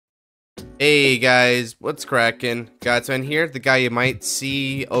Hey guys, what's cracking? Godsman here, the guy you might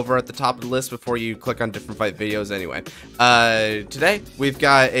see over at the top of the list before you click on different fight videos anyway. Today, we've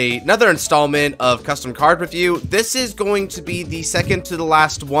got another installment of Custom Card Review. This is going to be the second to the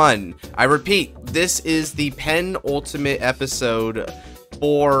last one. I repeat, this is the penultimate episode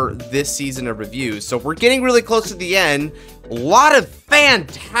for this season of reviews. So we're getting really close to the end. A lot of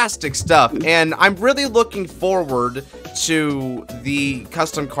fantastic stuff, and I'm really looking forward to the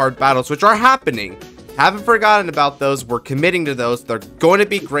custom card battles, which are happening. Haven't forgotten about those. We're committing to those. They're going to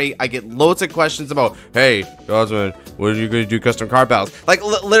be great. I get loads of questions about, hey, Godsman, when are you going to do custom card battles? Like,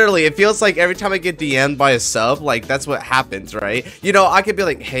 literally, it feels like every time I get DM'd by a sub, like, that's what happens, right? You know, I could be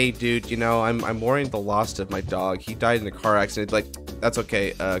like, hey, dude, you know, I'm mourning the loss of my dog. He died in a car accident. Like, that's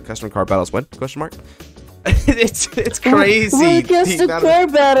okay. Custom card battles when? Question mark? it's crazy. Well, custom car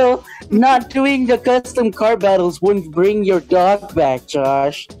battle. Not doing the custom car battles wouldn't bring your dog back,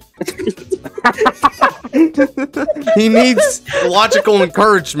 Josh. He needs logical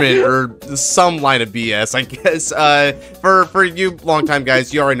encouragement or some line of BS, I guess. For you longtime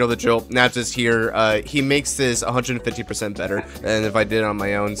guys, you already know the drill. Naps is here. He makes this 150% better than if I did it on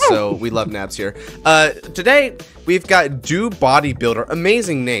my own, so we love Naps here. Today, we've got Do Bodybuilder.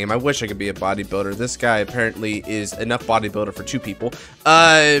 Amazing name. I wish I could be a bodybuilder. This guy apparently is enough bodybuilder for 2 people.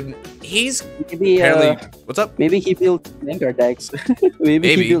 He's maybe, apparently... What's up? Maybe he builds Vanguard decks.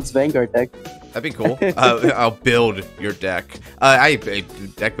 maybe he builds Vanguard deck. That'd be cool. I'll build your deck.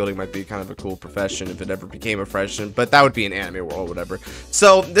 Deck building might be kind of a cool profession if it ever became a profession, but that would be an anime world, whatever.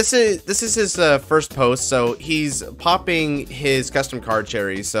 So this is his first post. So he's popping his custom card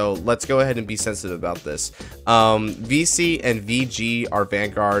cherry. So let's go ahead and be sensitive about this. VC and VG are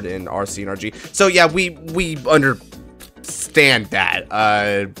Vanguard and RC and RG. So yeah, we understand that.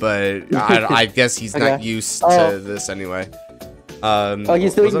 But I guess he's not used to this anyway. Oh,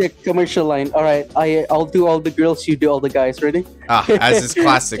 he's doing the commercial line. All right, I'll do all the girls, you do all the guys. Ready? As is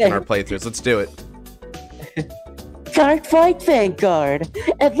classic in our playthroughs. Let's do it. Cardfight Vanguard.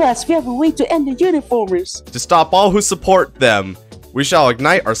 At last, we have a way to end the uniformers. To stop all who support them, we shall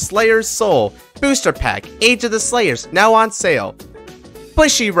ignite our Slayer's soul. Booster pack, Age of the Slayers, now on sale.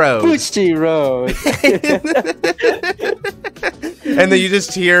 Bushy Road. Bushy Road. And then you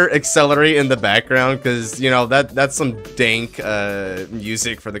just hear Accelerate in the background because, you know, that's some dank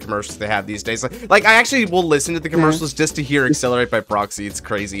music for the commercials they have these days. Like I actually will listen to the commercials just to hear Accelerate by proxy. It's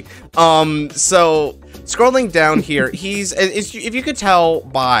crazy. So scrolling down here, if you could tell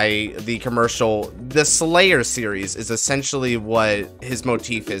by the commercial, the Slayer series is essentially what his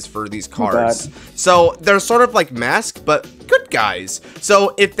motif is for these cards. So they're sort of like Mask, but good guys.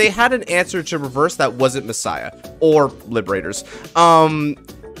 So if they had an answer to reverse, that wasn't Messiah or Liberators.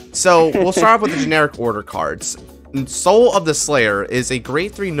 So we'll start off with the generic order cards. Soul of the Slayer is a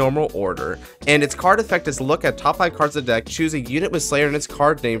grade 3 normal order, and its card effect is look at top 5 cards of the deck, choose a unit with Slayer in its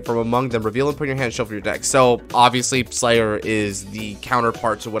card name from among them, reveal and put in your hand, shuffle your deck. So obviously Slayer is the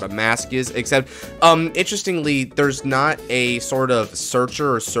counterpart to what a Mask is, except interestingly there's not a sort of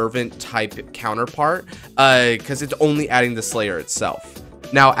searcher or servant type counterpart, because it's only adding the Slayer itself.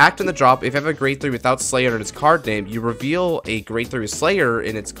 Now, act on the drop. If you have a grade 3 without Slayer in its card name, you reveal a grade 3 Slayer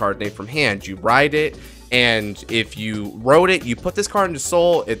in its card name from hand. You ride it, and if you wrote it, you put this card into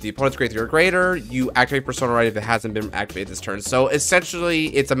Soul. If the opponent's grade 3 or greater, you activate Persona Ride if it hasn't been activated this turn. So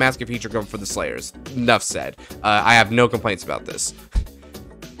essentially, it's a masking feature going for the Slayers. Enough said. I have no complaints about this.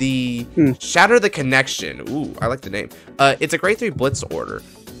 The Shatter the Connection. Ooh, I like the name. It's a grade 3 Blitz order.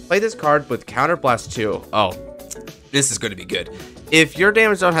 Play this card with Counterblast 2. Oh, this is going to be good. If your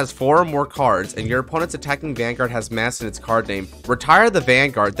damage zone has 4 or more cards and your opponent's attacking Vanguard has Mask in its card name, retire the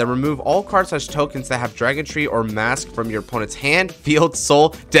Vanguard, then remove all cards/tokens that have Dragon Tree or Mask from your opponent's hand, field,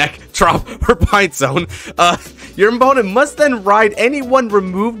 soul, deck, drop, or bind zone. Your opponent must then ride any one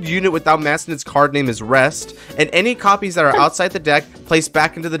removed unit without Mask in its card name as rest, and any copies that are outside the deck, place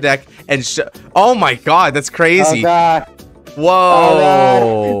back into the deck, and oh my god, that's crazy. Oh god.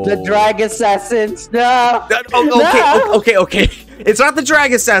 Whoa. Oh, the Drag Assassins. No. Okay. It's not the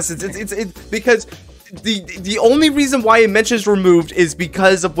Drag Assassins. It's because the only reason why it mentions removed is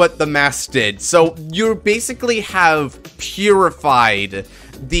because of what the Mask did. So you basically have purified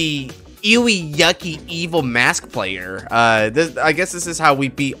the ewy, yucky, evil Mask player. I guess this is how we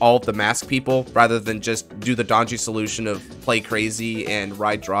beat all of the Mask people, rather than just do the Donji solution of play crazy and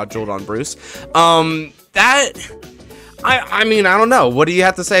ride Drajeweled on Bruce. I mean, I don't know. What do you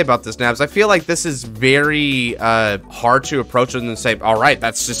have to say about this, Nabs? I feel like this is very hard to approach and say, all right,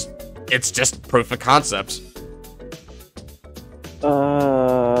 it's just proof of concept.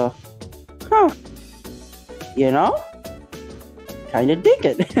 Huh. You know? kind of dig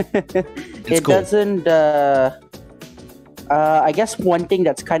it. It cool. doesn't. I guess one thing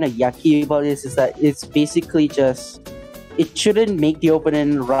that's kind of yucky about this is that it's basically just. It shouldn't make the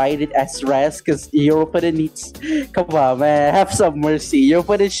opponent ride it as rest because your opponent needs. Come on, man, have some mercy. Your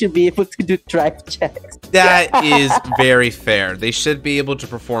opponent should be able to do drive checks. That is very fair. They should be able to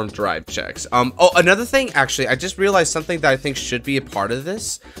perform drive checks. Oh, another thing, actually, I just realized something that I think should be a part of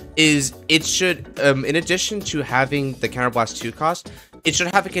this is it should, in addition to having the Counterblast 2 cost, it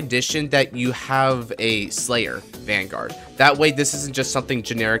should have a condition that you have a Slayer Vanguard. That way, this isn't just something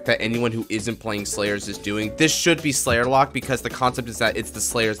generic that anyone who isn't playing Slayers is doing. This should be Slayer lock because the concept is that it's the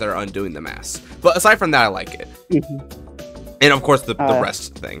Slayers that are undoing the mass. But aside from that, I like it. And of course, the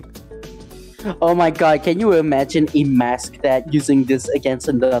rest thing. Oh my god, can you imagine a mask that using this against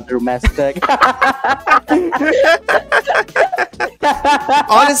another mask deck?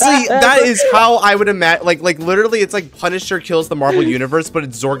 Honestly, that is how I would imagine. Like literally, it's like Punisher kills the Marvel Universe, but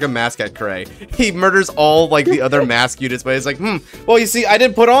it's Zorga Mask at Cray. He murders all like the other mask units, but it's like, well, you see, I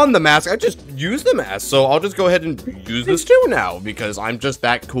didn't put on the mask. I just used the mask, so I'll just go ahead and use this too now because I'm just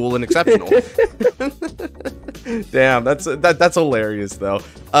that cool and exceptional. Damn, that's hilarious though.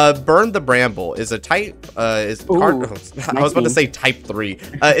 Burn the Bramble is a type. I was about to say type 3.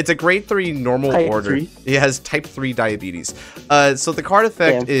 It's a grade 3 normal type order. 3? It has type 3 diabetes. So the card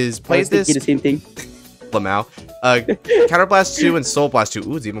effect is play this. The same thing. Lamau. Counterblast 2 and Soul Blast 2.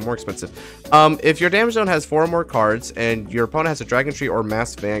 Ooh, it's even more expensive. If your damage zone has 4 or more cards and your opponent has a Dragon Tree or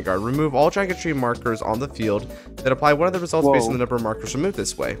Mass Vanguard, remove all Dragon Tree markers on the field that apply one of the results based on the number of markers removed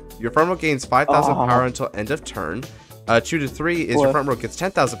this way. Your front row gains 5,000 power until end of turn. 2 to 3 is your front row gets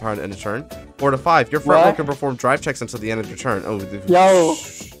 10,000 power at end of turn. 4 to 5, your front row can perform drive checks until the end of your turn. Oh, yo.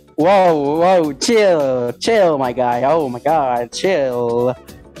 Whoa, chill, my guy. Oh my god, chill.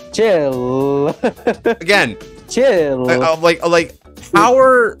 Again, chill. Like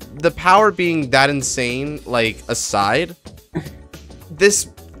power. The power being that insane. Like aside, this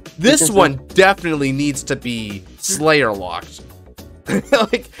one definitely needs to be Slayer locked.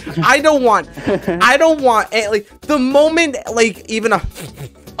 Like I don't want like the moment like even a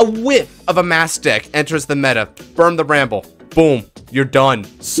whiff of a mass deck enters the meta, burn the Bramble. Boom, you're done,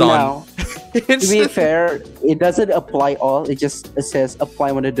 son. No. To be fair, it doesn't apply all. It says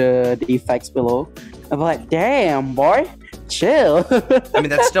apply one of the effects below. I'm like, damn, boy, chill. I mean,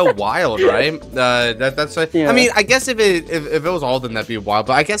 that's still wild, right? That's. Yeah. I mean, I guess if it was all of them, that'd be wild.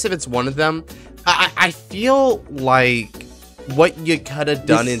 But I guess if it's one of them, I feel like what you could have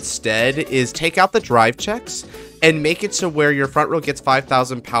done instead is take out the drive checks and make it to where your front row gets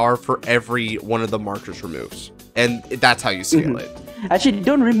 5,000 power for every one of the markers removes. And that's how you scale it. Actually,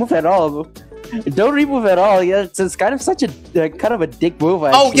 don't remove at all. Don't remove at all. Yeah, it's kind of such a kind of a dick move.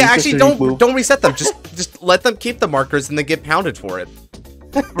 Actually, don't reset them. Just let them keep the markers and then get pounded for it.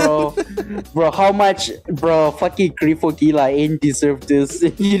 Bro, how much, fucking Grifogila ain't deserve this.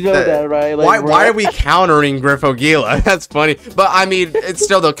 You know that, right? Like, why are we countering Grifogila? That's funny. But I mean, it's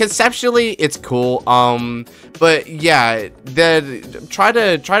still though, conceptually, it's cool. But yeah, try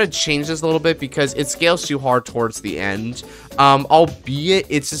to change this a little bit because it scales too hard towards the end. Albeit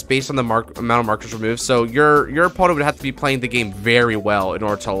it's just based on the amount of markers removed. So your opponent would have to be playing the game very well in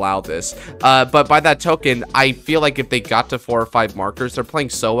order to allow this. But by that token, I feel like if they got to 4 or 5 markers, they're playing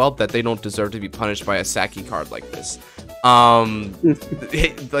so well that they don't deserve to be punished by a Saki card like this.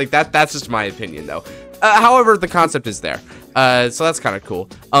 Like that's just my opinion though. However, the concept is there. So that's kind of cool.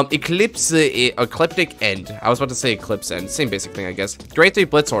 Ecliptic End. I was about to say Eclipse End. Same basic thing, I guess. Grade 3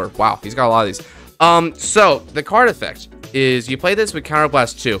 Blitzor. Wow, he's got a lot of these. So the card effect is you play this with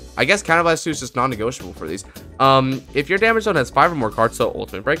Counterblast 2. I guess Counterblast 2 is just non-negotiable for these. If your damage zone has 5 or more cards, so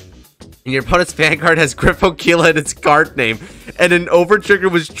Ultimate Break, and your opponent's Vanguard has Grifogila in its card name, and an over-trigger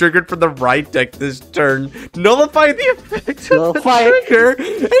was triggered from the right deck this turn, nullify the effect of the trigger,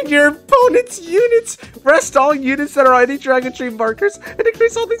 and your opponent's units rest all units that are on any Dragon Tree markers, and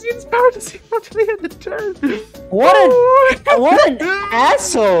increase all these units' power to 0 to the end of the turn. What an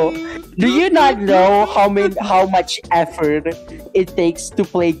asshole! Do you not know how much effort it takes to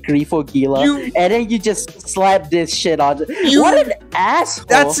play Grifogila, and then you just slap this shit on? What an asshole!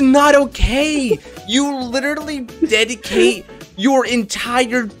 That's not okay. You literally dedicate your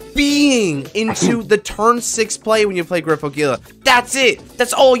entire being into the turn 6 play when you play Grifogila. That's it.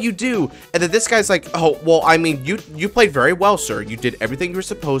 That's all you do. And then this guy's like, oh, well, I mean, you played very well, sir. You did everything you were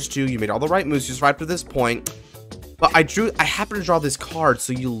supposed to. You made all the right moves just right up to this point. But I happen to draw this card,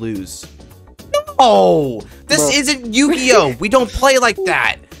 so you lose. No! This isn't Yu-Gi-Oh! We don't play like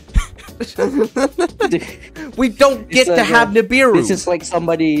that. We don't get to have Nibiru. This is like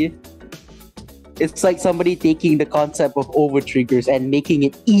somebody... It's like somebody taking the concept of over triggers and making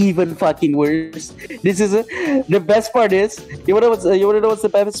it even fucking worse. This is the best part is you wanna know what's the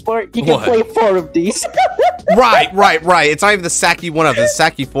best part? You can play 4 of these. Right. It's not even the Saki 1 of, it's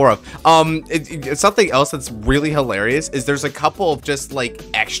Saki 4 of. Something else that's really hilarious is there's a couple of just like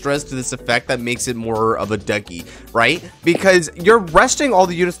extras to this effect that makes it more of a Dougie, right? Because you're resting all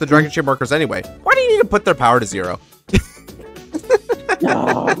the units of the Dragon Chain markers anyway. Why do you need to put their power to 0?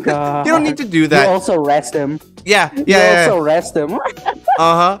 Oh god. You don't need to do that. You also rest them. Yeah. You also rest them.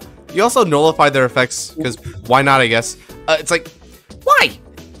 You also nullify their effects because why not? I guess it's like why?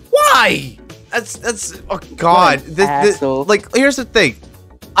 That's oh god. This, like here's the thing.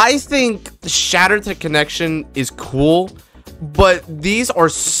 I think Shattered to Connection is cool, but these are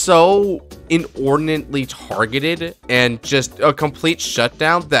so inordinately targeted and just a complete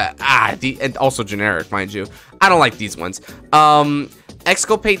shutdown that and also generic, mind you. I don't like these ones.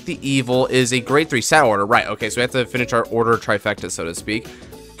 Exculpate the Evil is a grade 3 set order. Right, okay, so we have to finish our order trifecta, so to speak.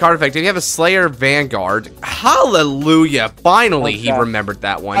 Card effect, if you have a Slayer Vanguard, hallelujah, finally he remembered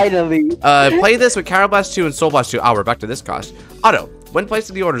that one. Finally. Play this with Carol Blast 2 and Soul Blast 2. We're back to this cost. Auto, when placed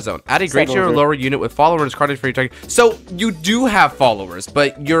in the order zone, add a grade 2 or lower unit with followers carded for your target. So you do have followers,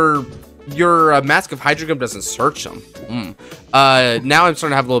 but your Mask of Hydrogum doesn't search them. Now I'm starting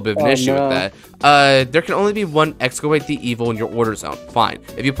to have a little bit of an issue with that. There can only be one Exculpate the Evil in your order zone. Fine.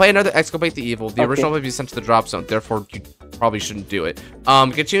 If you play another Exculpate the Evil, the original will be sent to the drop zone. Therefore, you probably shouldn't do it.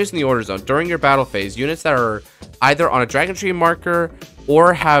 Continues in the order zone. During your battle phase, units that are either on a Dragon Tree marker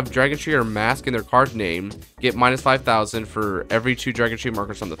or have Dragon Tree or Mask in their card name get minus 5,000 for every 2 Dragon Tree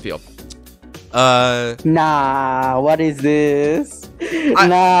markers on the field. Nah, what is this?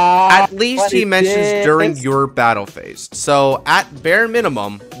 At least he mentions during your battle phase. So at bare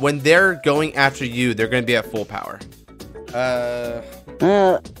minimum, when they're going after you, they're going to be at full power. No,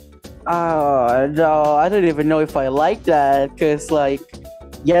 I don't even know if I like that, because like,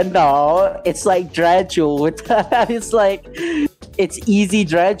 it's like Drajeweled. It's like, it's easy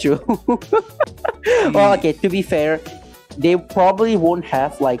Drajeweled. Well, okay, to be fair, they probably won't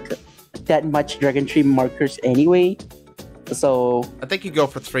have like that much Dragon Tree markers anyway. So I think you go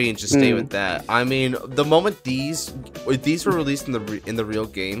for 3 and just stay with that. I mean, the moment these were released in the real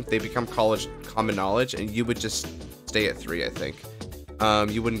game, they become common knowledge, and you would just stay at 3. I think.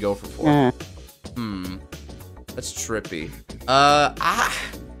 You wouldn't go for 4. That's trippy.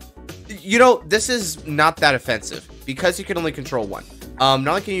 You know, this is not that offensive because you can only control 1. Not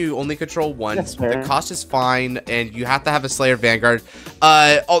only can you only control 1, the cost is fine, and you have to have a Slayer Vanguard.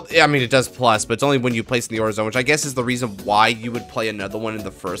 I mean, it does plus, but it's only when you place in the order zone, which I guess is the reason why you would play another one in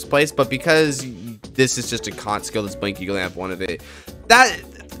the first place. But because this is just a con skill that's blinky, you only have 1 of it.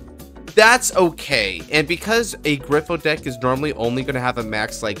 That's okay. And because a Griffo deck is normally only going to have a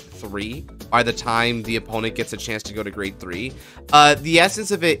max like 3 by the time the opponent gets a chance to go to grade 3, the essence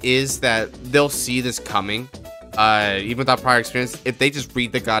of it is that they'll see this coming. Even without prior experience, if they just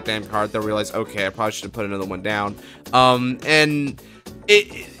read the goddamn card, they'll realize, okay, I probably should have put another one down. And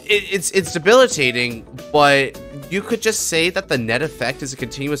it's debilitating, but you could just say that the net effect is a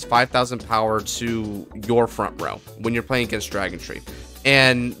continuous 5,000 power to your front row when you're playing against Dragon Tree.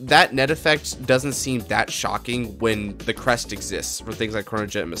 And that net effect doesn't seem that shocking when the crest exists for things like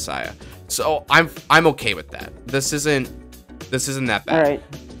Chronojet and Messiah. So I'm okay with that. This isn't that bad.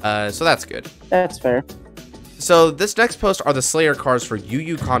 All right. So that's good. That's fair. So this next post are the Slayer cards for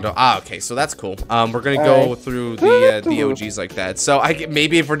Yu Kondo. Okay, so that's cool. We're gonna go through the OGs like that. So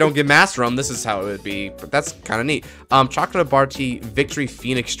maybe if we don't get Master Realm, this is how it would be. But that's kind of neat. Chocolate Barty, Victory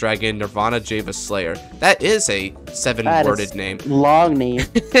Phoenix Dragon, Nirvana Java Slayer. That is a 7-worded name. Long name.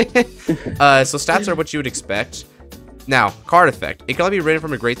 So stats are what you would expect. Now, card effect. It can only be written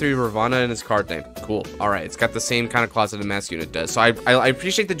from a grade 3 Nirvana in its card name. Cool. Alright, it's got the same kind of clause that a mask unit does. So I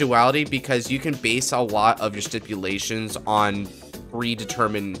appreciate the duality because you can base a lot of your stipulations on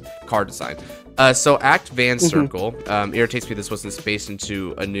predetermined card design. So Act Van Circle. Irritates me this wasn't spaced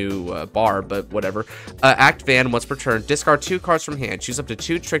into a new bar, but whatever. Act Van, once per turn, discard 2 cards from hand. Choose up to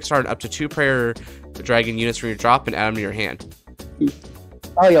 2 Trickstar and up to 2 Prayer Dragon units from your drop and add them to your hand.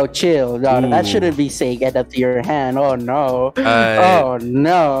 Oh, yo, chill. No, that shouldn't be saying get up to your hand. Oh, no. Oh,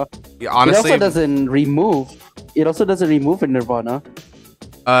 no. Honestly, it also doesn't remove. It also doesn't remove in Nirvana.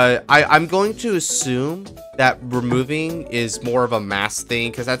 I'm going to assume that removing is more of a mass thing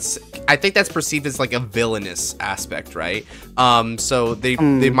because I think that's perceived as like a villainous aspect, right? So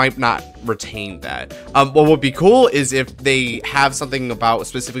they might not retain that. What would be cool is if they have something about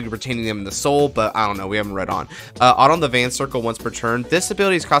specifically retaining them in the soul, but I don't know, we haven't read on. On the Van Circle once per turn, this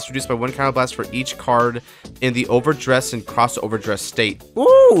ability's cost reduced by 1 counterblast for each card in the Overdress and Cross Overdress state.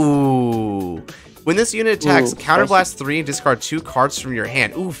 Ooh. When this unit attacks, counterblast 3 and discard 2 cards from your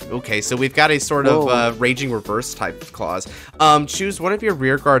hand. Oof, okay, so we've got a sort of Raging Reverse type clause. Choose one of your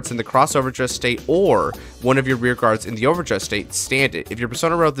rear guards in the cross overdress state or one of your rear guards in the overdress state. Stand it. If your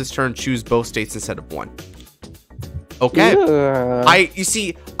persona rolled this turn, choose both states instead of one. Okay. You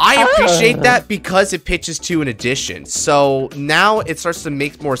see, I appreciate that because it pitches to an addition. So now it starts to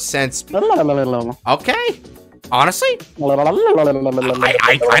make more sense. Okay. Honestly,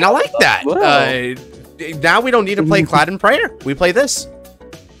 I kind of like that. Now we don't need to play Clad and Prayer. We play this.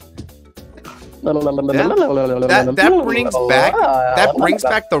 That brings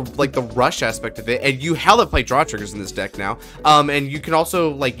back the rush aspect of it, and you hella play draw triggers in this deck now. And you can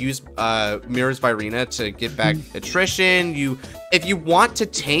also like use Mirrors Virina to get back attrition. If you want to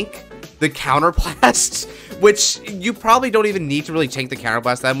tank the counterblast, which you probably don't even need to really tank the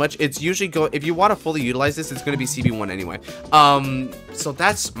counterblast that much. It's usually if you want to fully utilize this, it's going to be CB1 anyway. So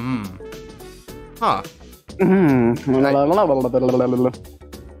that's huh. You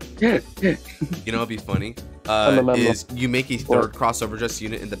know what'd be funny? Is you make a third crossover just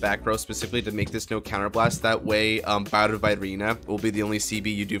unit in the back row specifically to make this no counterblast. That way, Bout of Irina will be the only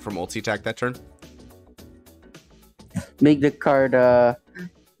CB you do for multi-attack that turn. Make the card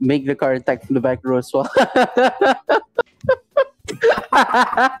attack from the back row as well.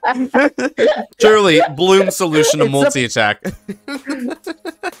 Surely, Bloom's solution to multi-attack.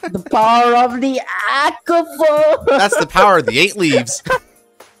 The power of the Aquaphone. That's the power of the 8 leaves.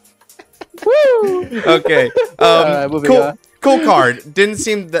 Woo! Okay. Cool. Cool card. Didn't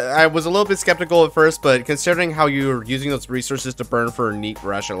seem that I was a little bit skeptical at first, but considering how you're using those resources to burn for a neat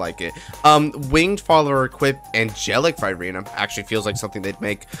rush, I like it. Winged Follower equip Angelic Virina actually feels like something they'd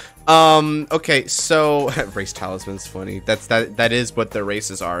make. Okay, so race talisman's funny. That is what their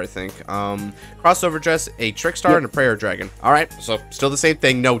races are, I think. Crossover dress, a Trickstar, and a Prayer Dragon. All right, so still the same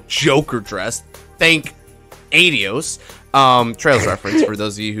thing. No Joker dress. Thank Adios. Trails reference for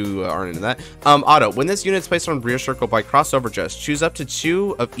those of you who aren't into that. Auto, when this unit is placed on rear circle by crossover dress, choose up to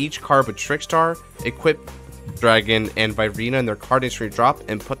 2 of each card with Trickstar, Equip Dragon, and Virina in their card history drop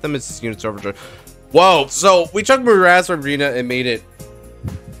and put them as this unit's overdress. Whoa, so we took Miraz Virina and made it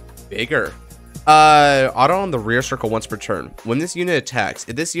bigger. Auto on the rear circle once per turn. When this unit attacks,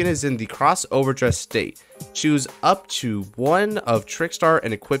 if this unit is in the cross overdress state, choose up to 1 of Trickstar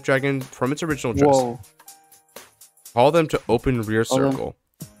and Equip Dragon from its original dress. Whoa. Call them to open rear circle.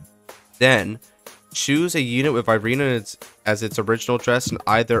 Then choose a unit with Virina as its original dress and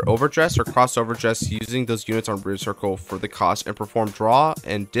either overdress or cross overdress using those units on rear circle for the cost and perform draw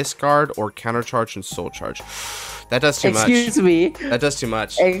and discard or countercharge and soul charge. That does too much. Excuse me. That does too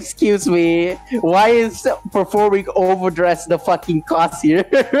much. Excuse me. Why is performing overdress the fucking cost here?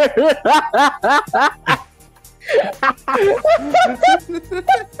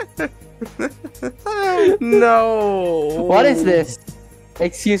 No. What is this?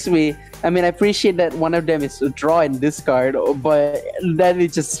 Excuse me. I mean, I appreciate that one of them is to draw and discard, but then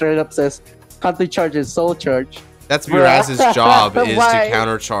it just straight up says counter charge and soul charge. That's Miraz's job is to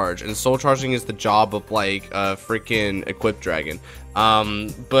counter charge, and soul charging is the job of like a freaking Equip Dragon.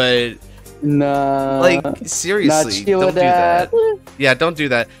 But no, like seriously, don't do that. Yeah, don't do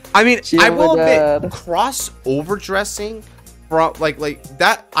that. I mean, I will admit, cross overdressing from like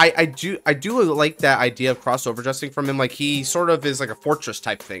that. I do like that idea of cross overdressing from him. Like he sort of is like a fortress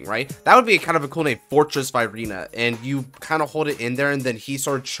type thing, right? That would be kind of a cool name, Fortress Virina, and you kind of hold it in there, and then he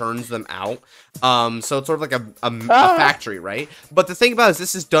sort of churns them out. So it's sort of like a factory, right? But the thing about it is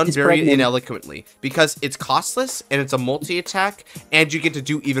this is done very ineloquently because it's costless and it's a multi-attack, and you get to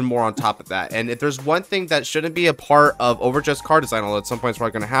do even more on top of that. And if there's one thing that shouldn't be a part of Overdress card design, although at some point it's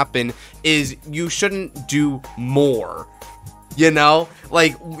probably going to happen, is you shouldn't do more. You know,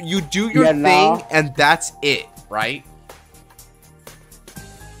 like you do your thing and that's it, right?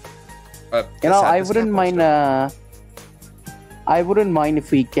 You know, I wouldn't mind. I wouldn't mind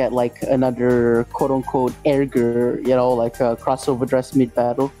if we get like another quote-unquote erger, you know, like a crossover dress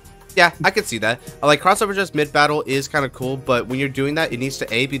mid-battle. Yeah, I could see that. Like crossover dress mid-battle is kind of cool, but when you're doing that, it needs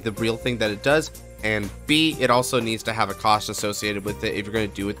to A, be the real thing that it does, and B, it also needs to have a cost associated with it if you're going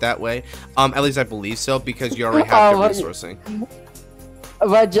to do it that way. At least I believe so, because you already have the resourcing.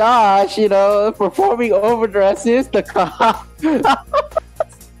 But Josh, you know, performing overdress is the cost.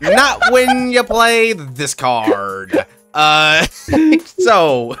 Not when you play this card.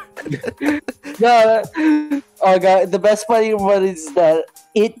 So no, oh god, the best part about it is that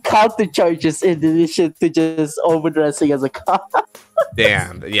it counter charges in addition to just overdressing as a card.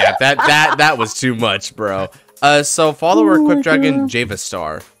 Damn, yeah, that was too much, bro. So follower Equip Dragon Java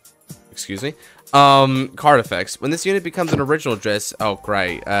Star. Excuse me. Card effects. When this unit becomes an original dress, oh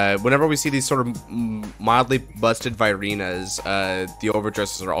great. Whenever we see these sort of mildly busted Virenas, the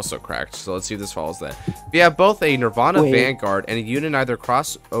overdresses are also cracked. So let's see if this follows that. We have both a Nirvana Vanguard and a unit either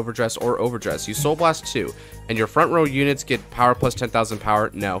cross overdress or overdress. You soul blast 2, and your front row units get power plus 10,000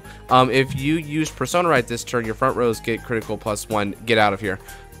 power. No. If you use Persona right this turn, your front rows get critical plus 1. Get out of here.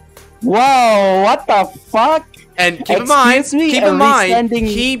 Whoa! What the fuck? And keep in mind,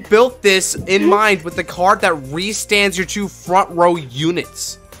 he built this in mind with the card that restands your 2 front row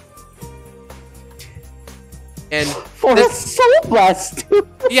units. And for a soul blast.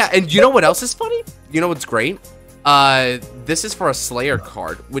 Yeah, and you know what else is funny? You know what's great? This is for a Slayer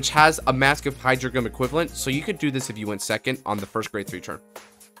card, which has a Mask of Hydrogum equivalent, so you could do this if you went second on the first grade 3 turn.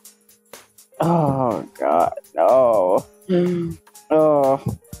 Oh god, no. Oh,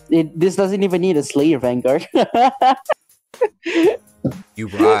 this doesn't even need a Slayer Vanguard. You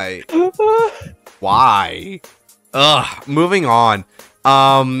right. Why? Ugh. Moving on.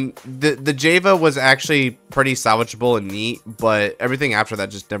 The Java was actually pretty salvageable and neat, but everything after that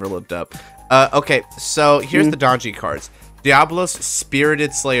just never lived up. Okay, so here's the Donji cards. Diablos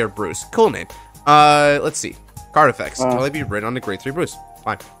Spirited Slayer Bruce. Cool name. Let's see. Card effects. Can only be written on the grade 3 Bruce.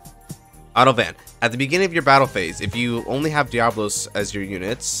 Fine. Auto Van. At the beginning of your battle phase, if you only have Diablos as your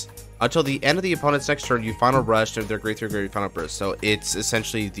units, until the end of the opponent's next turn, you final rush to their grade 3 grade final burst. So it's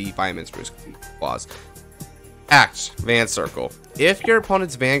essentially the Violence Bruce clause. Act. Van Circle. If your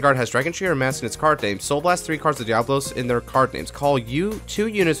opponent's Vanguard has Dragon Tree or Mask in its card name, Soul Blast 3 cards of Diablos in their card names. Call you 2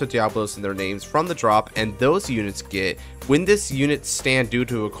 units with Diablos in their names from the drop, and those units get, when this unit stand due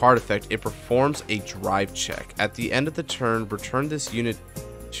to a card effect, it performs a drive check. At the end of the turn, return this unit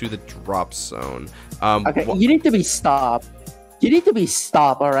to the drop zone. Okay, you need to be stopped. You need to be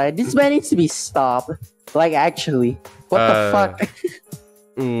stopped, alright? This man needs to be stopped. Like, actually. What the fuck?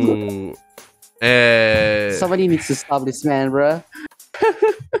 Ooh. Somebody needs to stop this man, bro.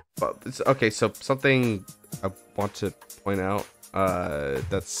 Okay, so something I want to point out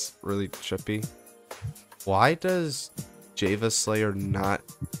that's really trippy. Why does Java Slayer not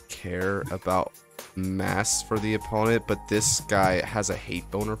care about mass for the opponent, but this guy has a hate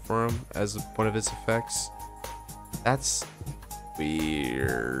boner for him as one of his effects? That's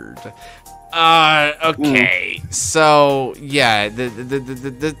weird. Okay, so yeah,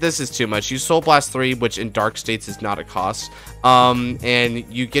 this is too much. You Soul Blast 3, which in Dark States is not a cost,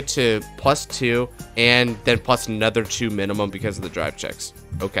 and you get to +2 and then plus another 2 minimum because of the drive checks.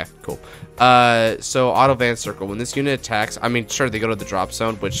 Okay, cool. So Auto Van Circle. When this unit attacks, I mean, sure, they go to the drop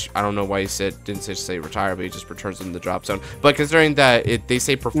zone, which I don't know why he didn't say retire, but he just returns them to the drop zone. But considering that they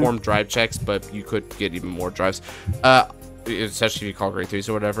say perform drive checks, but you could get even more drives. Especially if you call grade 3s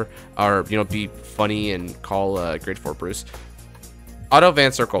or whatever, or be funny and call grade 4 Bruce. Auto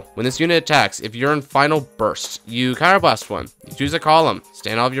Van Circle. When this unit attacks, if you're in final burst, you counter blast 1. You choose a column.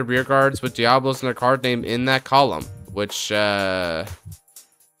 Stand all of your rear guards with Diablos and their card name in that column, which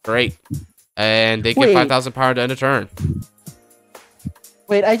great. And they get 5,000 power to end a turn.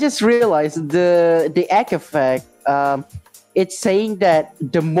 Wait, I just realized the egg effect. It's saying that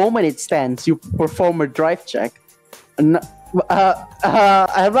the moment it stands, you perform a drive check. I'm not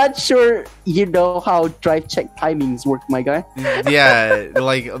sure you know how drive check timings work, my guy. Yeah,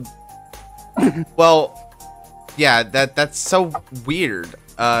 like, well, yeah, that's so weird.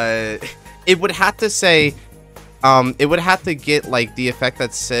 It would have to say, it would have to get like the effect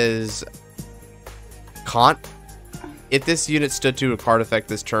that says can't. If this unit stood to a card effect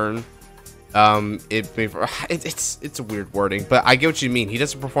this turn, it's a weird wording, but I get what you mean. He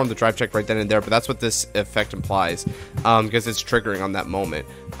doesn't perform the drive check right then and there, but that's what this effect implies, because it's triggering on that moment.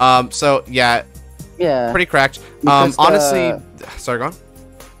 So yeah, pretty cracked. Because honestly, sorry, go on.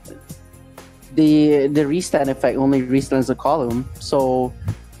 The restand effect only restands a column, so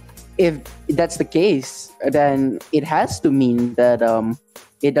if that's the case, then it has to mean that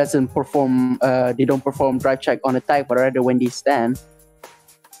it doesn't perform. They don't perform drive check on a type, but rather when they stand.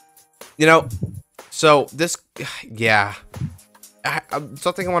 So this, yeah,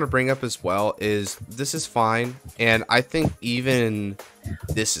 something I want to bring up as well is this is fine, and I think even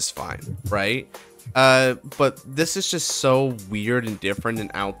this is fine, right? But this is just so weird and different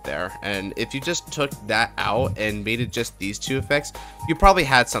and out there, and if you just took that out and made it just these 2 effects, you probably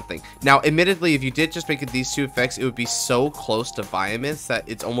had something. Now, admittedly, if you did just make it these 2 effects, it would be so close to Vehemence that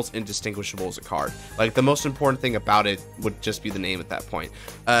it's almost indistinguishable as a card. Like, the most important thing about it would just be the name at that point.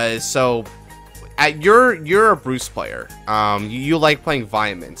 So you're a Bruce player. You like playing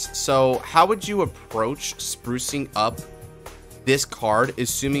Vehemence. So how would you approach sprucing up this card,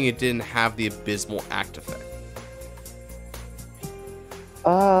 assuming it didn't have the abysmal act effect?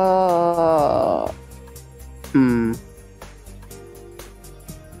 Hmm.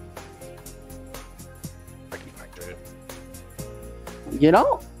 You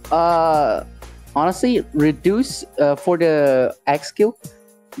know, honestly, reduce for the X skill,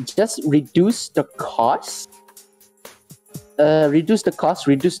 just reduce the cost. Reduce the cost,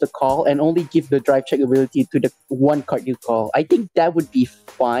 reduce the call, and only give the drive check ability to the one card you call. I think that would be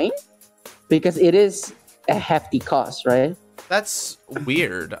fine because it is a hefty cost, right? That's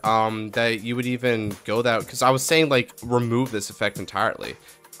weird. That you would even go that, because I was saying like remove this effect entirely.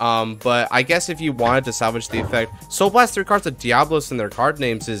 But I guess if you wanted to salvage the effect, Soul Blast 3 cards of Diablos in their card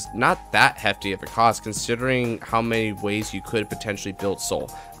names is not that hefty of a cost considering how many ways you could potentially build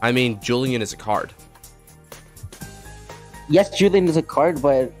Soul. I mean, Julian is a card. Yes, Julian is a card,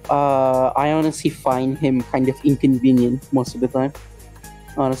 but I honestly find him kind of inconvenient most of the time.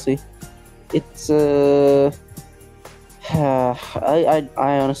 Honestly, it's I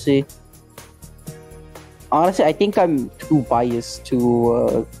honestly, I think I'm too biased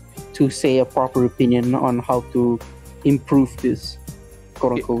to say a proper opinion on how to improve this,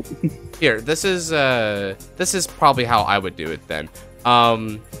 quote unquote. Here, this is probably how I would do it then.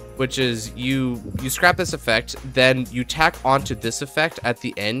 Which is you scrap this effect, then you tack onto this effect at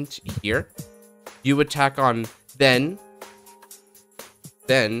the end here. You would tack on then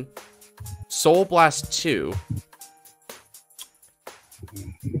Soul Blast 2.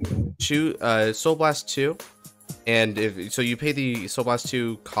 Soul Blast 2. And so you pay the Soul Blast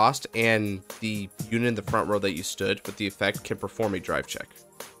 2 cost, and the unit in the front row that you stood with the effect can perform a drive check.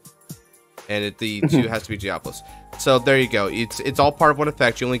 And the 2 has to be Diablos. So there you go. It's all part of one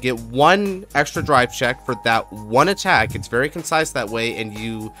effect. You only get one extra drive check for that one attack. It's very concise that way, and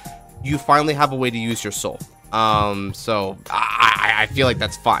you finally have a way to use your soul. So I feel like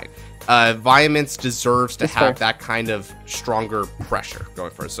that's fine. Violence deserves to have that kind of stronger pressure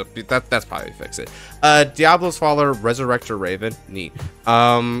going for it. So that's probably fix it. Diablo's Follower, Resurrector Raven, neat.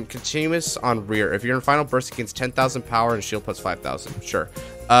 Continuous on rear. If you're in final burst, against 10,000 power and shield plus 5,000. Sure.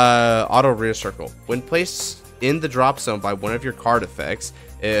 Auto rear circle. When placed in the drop zone by one of your card effects,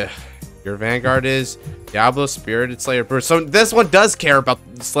 your Vanguard is Diablo, Spirited Slayer, Bruce. So this one does care about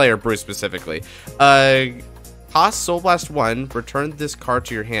Slayer Bruce specifically. Cost Soul Blast 1, return this card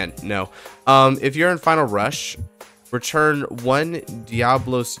to your hand. No. If you're in Final Rush, return one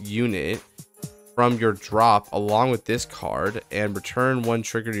Diablos unit from your drop along with this card, and return one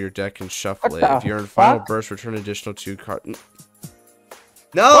trigger to your deck and shuffle it. If you're in Final Burst, return additional 2 cards.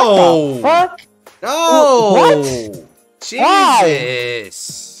 No! What the fuck? No! What?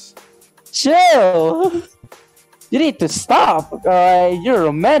 Jesus! Why? Chill! You need to stop. You're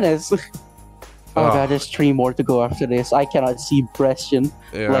a menace. Oh god, there's 3 more to go after this. I cannot see Bastion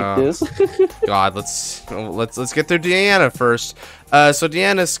like this. God, let's get through Deanna first. So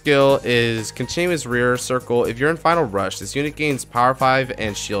Deanna's skill is continuous rear circle. If you're in Final Rush, this unit gains power 5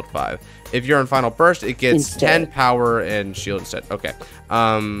 and shield 5. If you're in Final Burst, it gets 10 power and shield instead. Okay.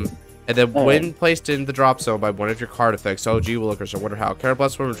 And then when placed in the drop zone by one of your card effects, oh gee, Willikers, I wonder how.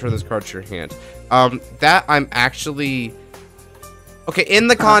 Carabless will return this card to your hand. That I'm actually... Okay, in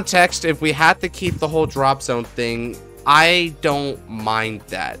the context, if we had to keep the whole drop zone thing, I don't mind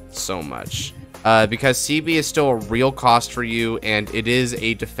that so much. Because CB is still a real cost for you, and it is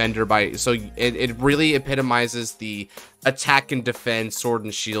a defender by... So it really epitomizes the attack and defend, sword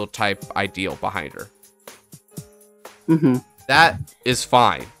and shield type ideal behind her. That is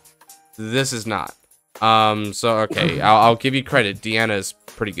fine. This is not. So, okay, I'll give you credit. Deanna's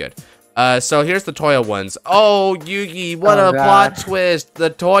pretty good. So here's the Toya ones. Oh, Yugi, what a plot twist. The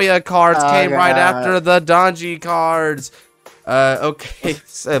Toya cards came right after the Donji cards. Okay,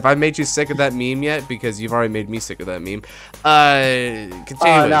 so if I made you sick of that meme yet, because you've already made me sick of that meme.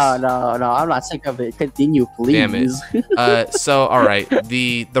 Continuous. No, I'm not sick of it. Continue, please. Damn it. So, alright,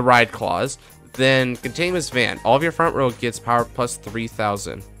 the ride clause. Then, continuous van. All of your front row gets power plus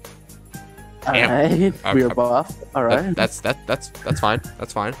 3,000. Alright, we're buff. Alright. That's fine.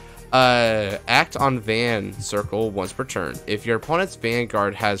 That's fine. Act on van circle once per turn. If your opponent's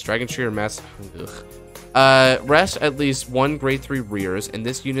Vanguard has Dragon Tree or Mass, rest at least 1 grade 3 rears, and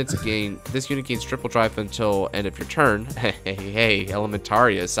this unit gains triple drive until end of your turn. Hey,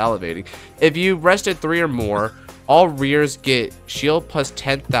 Elementaria is salivating. If you rested 3 or more, all rears get shield plus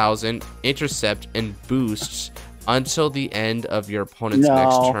 10,000, intercept, and boosts until the end of your opponent's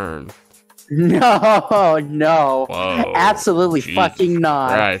next turn. No. Whoa, absolutely fucking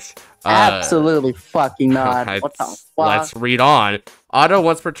not. Christ. Absolutely fucking not. What the fuck? Let's read on. Auto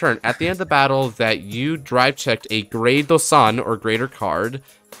once per turn. At the end of the battle that you drive checked a grade Dosan or greater card,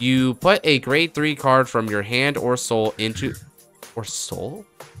 you put a grade 3 card from your hand or soul into... or soul.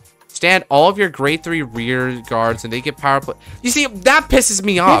 Stand all of your grade 3 rear guards and they get power play. You see, that pisses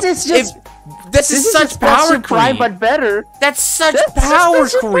me off. This is just this is such power prime, creep. but better. That's such power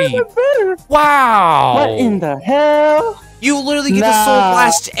creep. Wow. What in the hell? You literally get to soul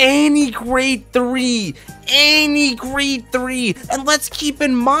blast any grade 3. Any grade 3. And let's keep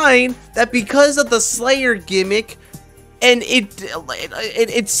in mind that because of the Slayer gimmick, and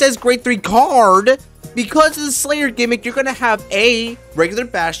it says grade 3 card, because of the Slayer gimmick, you're gonna have A, regular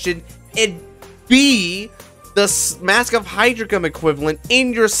Bastion, and B, the Mask of Hydrogum equivalent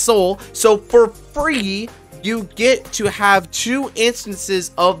in your soul. So for free, you get to have 2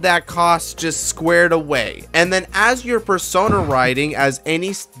 instances of that cost just squared away. And then as your persona riding, as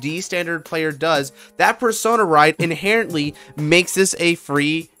any D standard player does, that persona ride inherently makes this a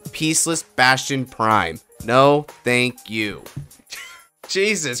free Peaceless Bastion Prime. No, thank you.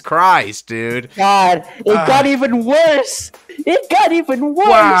 Jesus Christ, dude. God, it got even worse. It got even worse.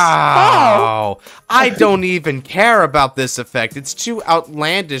 Wow. I don't even care about this effect. It's too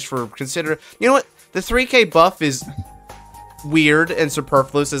outlandish for consider. You know what? The 3K buff is weird and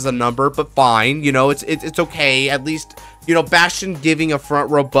superfluous as a number, but fine. You know, it's okay. At least, you know, Bastion giving a front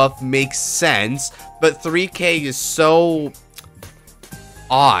row buff makes sense, but 3K is so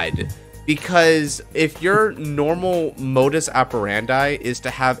odd. Because if your normal modus operandi is to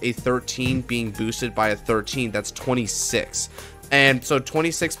have a 13 being boosted by a 13, that's 26. And so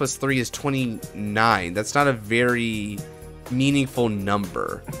 26 plus 3 is 29. That's not a very meaningful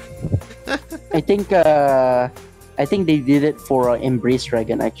number. I think they did it for Embrace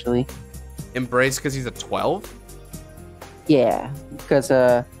Dragon, actually. Embrace because he's a 12? Yeah, because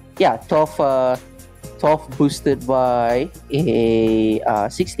 12 boosted by a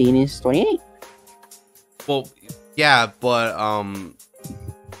 16 is 28. Well, yeah, but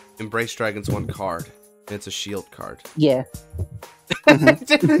Embrace Dragon's 1 card. And it's a shield card. Yeah. I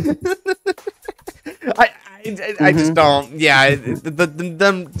just don't. Yeah,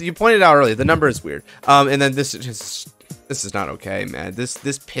 you pointed out earlier. The number is weird. And then this is not okay, man. This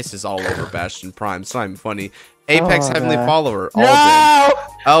pisses all over Bastion Prime. It's not even funny. Apex Heavenly Follower. Alden. No!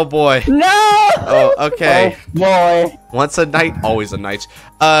 Oh boy. No! Oh, okay. Oh boy. Once a knight, always a knight.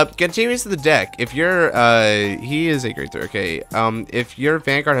 Continues to the deck. If your he is a grade 3. Okay. If your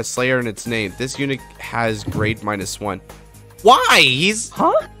Vanguard has Slayer in its name, this unit has grade -1. Why? He's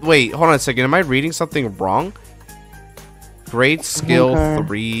Wait, hold on a second. Am I reading something wrong? Grade skill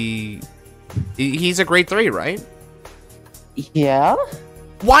 3. He's a grade 3, right? Yeah.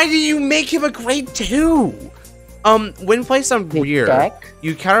 Why do you make him a grade 2? When placed on rear,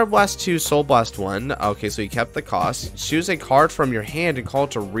 you counterblast 2, soul blast 1. Okay, so you kept the cost. Choose a card from your hand and call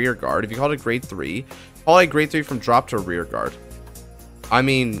it to rear guard. If you call it a grade 3, call a grade 3 from drop to rear guard. I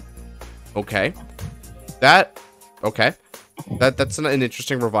mean, okay. That's an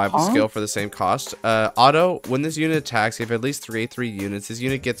interesting revival skill for the same cost. Auto, when this unit attacks, if you have at least 3 units, this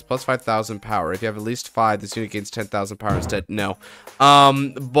unit gets plus 5,000 power. If you have at least 5, this unit gains 10,000 power instead. No.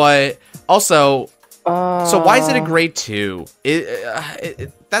 But also, so why is it a grade 2?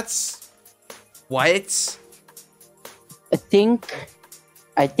 That's what? I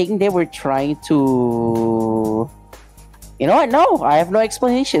think they were trying to. You know what? No, I have no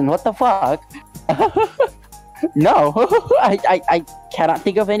explanation. What the fuck? No, I cannot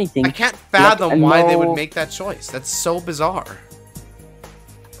think of anything. I can't fathom why they would make that choice. That's so bizarre.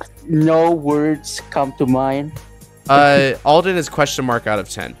 No words come to mind. Alden is question mark out of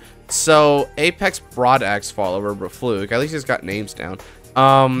 10. So Apex Broad Axe follower Refluke. At least he's got names down.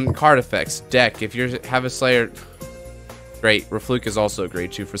 Card effects. Deck. If you have a Slayer. Great. Refluke is also a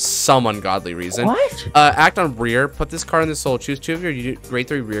grade 2 for some ungodly reason. What? Act on rear. Put this card in the soul. Choose 2 of your grade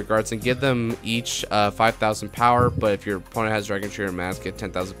 3 rear guards and give them each 5,000 power. But if your opponent has Dragon Tree or Mask, get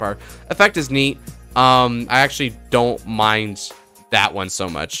 10,000 power. Effect is neat. I actually don't mind that one so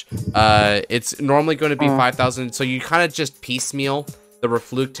much. It's normally going to be 5,000. So you kind of just piecemeal the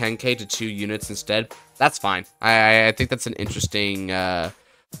Refluke 10k to 2 units instead. That's fine. I think that's an interesting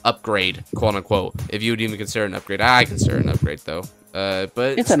upgrade, quote unquote, if you would even consider an upgrade. I consider an upgrade though.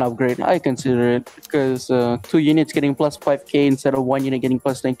 But it's an upgrade. I consider it because 2 units getting plus 5k instead of 1 unit getting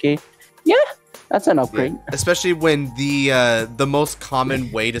plus 10k. Yeah, that's an upgrade. Yeah. Especially when the most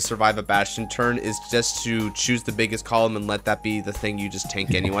common way to survive a Bastion turn is just to choose the biggest column and let that be the thing you just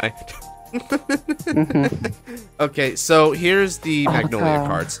tank anyway. Okay, so here's the Magnolia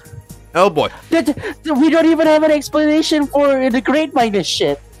cards. Oh boy. We don't even have an explanation for the grade minus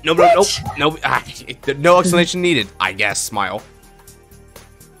shit. No, no explanation needed. I guess. Smile.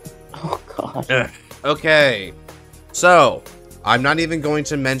 Oh god. Okay. So, I'm not even going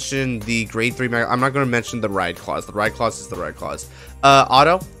to mention the grade 3 I'm not going to mention the ride clause. The ride clause is the ride clause.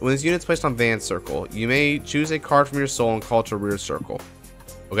 Auto, when this unit's placed on Van Circle, you may choose a card from your soul and call it to rear circle.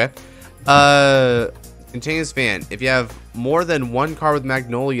 Okay? Continuous Van. If you have more than one card with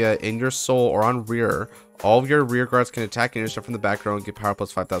Magnolia in your soul or on rear, all of your rear guards can attack and intercept from the back row and get power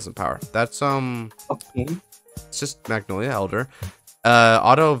plus 5,000 power. That's Okay. It's just Magnolia Elder.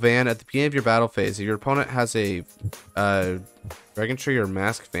 Auto Van. At the beginning of your battle phase, if your opponent has a Dragon Tree or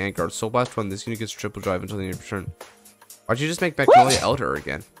Mask Vanguard, Soul Blast 1, this unit gets triple drive until the end of your turn. Why'd you just make Magnolia Elder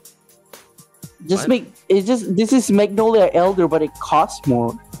again? Just this is Magnolia Elder, but it costs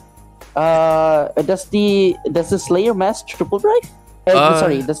more. Does the Slayer Mask triple drive?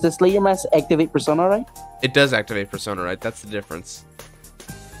 Sorry, does the Slayer Mask activate Persona, right? It does activate Persona, right? That's the difference.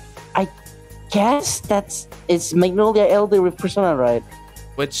 I guess it's Magnolia Elder with Persona, right?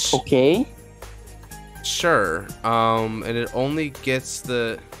 Which okay. Sure. And it only gets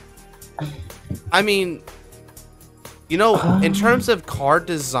the. I mean, you know, in terms of card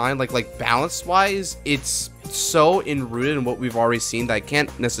design, like balance wise, it's so enrooted in what we've already seen that I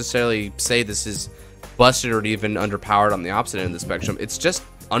can't necessarily say this is busted or even underpowered on the opposite end of the spectrum. It's just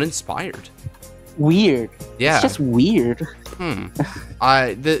uninspired. Weird. Yeah. It's just weird.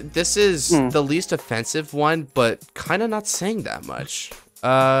 This is the least offensive one, but kind of not saying that much.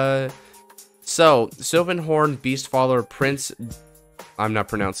 So Sylvan Beast Follower, Prince. I'm not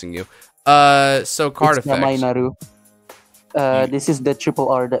pronouncing you. So card effect. This is the triple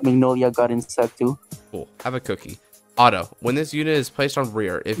R that Magnolia got instead too. Cool. Have a cookie. Auto. When this unit is placed on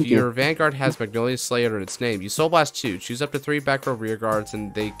rear, if your Vanguard has Magnolia Slayer in its name, you Soul Blast 2. Choose up to 3 back row rear guards,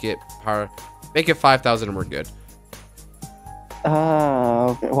 and they get power. Make it 5,000, and we're good.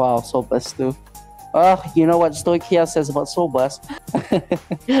 Okay. Wow, Soul Blast 2. You know what Stoichia says about Soul Blast?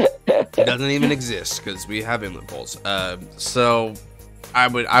 It doesn't even exist because we have Inlet Pulse. So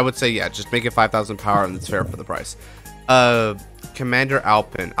I would say yeah, just make it 5,000 power, and it's fair for the price. Commander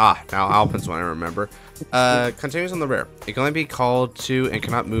Alpin. Now Alpin's one I remember. Continues on the rear. It can only be called to and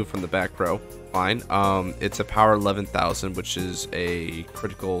cannot move from the back row. Fine. It's a power 11,000, which is a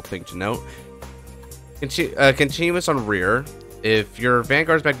critical thing to note. Continuous on rear. If your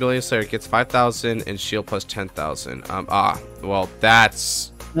Vanguard's Magnolia Slayer gets 5,000 and shield plus 10,000. Well,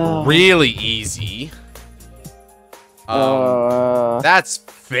 that's really easy. That's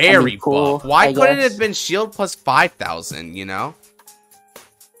very cool. Buff. Why couldn't it have been shield plus 5,000, you know?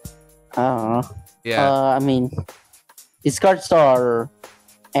 I don't know. Yeah. I mean, these cards are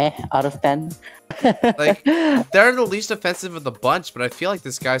out of 10. Like, they're the least offensive of the bunch, but I feel like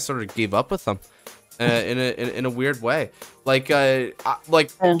this guy sort of gave up with them in a weird way. Like,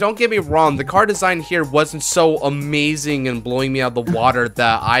 don't get me wrong, the card design here wasn't so amazing and blowing me out of the water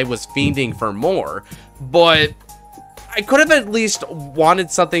that I was fiending for more, but I could have at least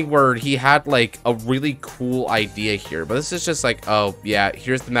wanted something where he had like a really cool idea here, but this is just like, oh yeah,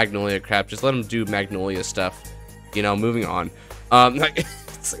 here's the Magnolia crap. Just let him do Magnolia stuff, you know. Moving on.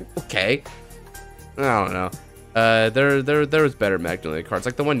 It's like, okay, I don't know. There was better Magnolia cards,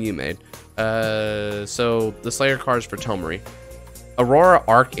 like the one you made. So the Slayer cards for Tomari, Aurora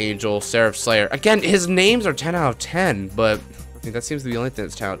Archangel, Seraph Slayer. Again, his names are 10 out of 10, but I mean that seems to be the only thing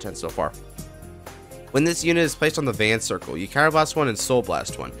that's 10 out of 10 so far. When this unit is placed on the Van Circle, you Counterblast 1 and Soul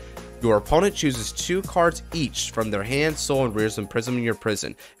Blast 1. Your opponent chooses 2 cards each from their hand, soul, and rears them Prism in your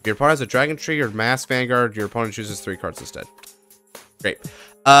prison. If your opponent has a Dragon Tree or Mask Vanguard, your opponent chooses 3 cards instead. Great.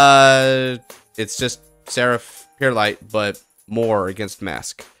 It's just Seraph, Pure Light, but more against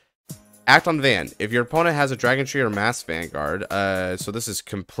Mask. Act on Van. If your opponent has a Dragon Tree or Mask Vanguard, so this is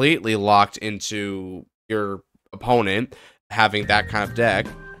completely locked into your opponent having that kind of deck.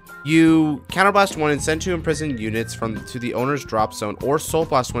 You Counterblast 1 and send 2 imprisoned units to the owner's drop zone, or Soul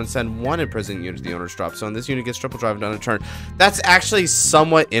Blast 1 and send 1 imprisoned unit to the owner's drop zone. This unit gets triple drive on a turn. That's actually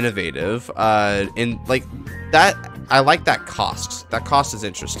somewhat innovative. In like that, I like that cost. That cost is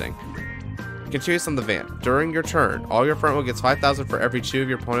interesting. Continuous on the Van. During your turn, all your front row gets 5,000 for every 2 of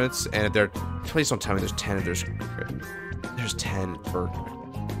your opponents, and if they're, please don't tell me there's 10. If there's 10 for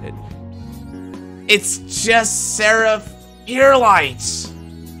it. It's just Seraph Pure Light.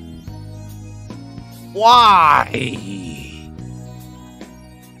 Why?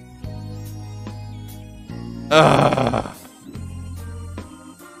 I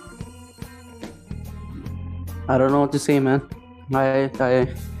don't know what to say, man.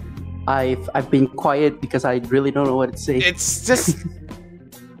 I've been quiet because I really don't know what to say. It's just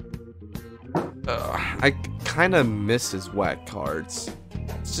I kind of miss his wet cards.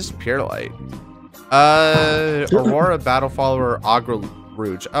 It's just Pure Light. Aurora Battle Follower, Agra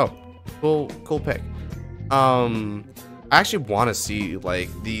Rouge. Oh, cool pick. I actually want to see like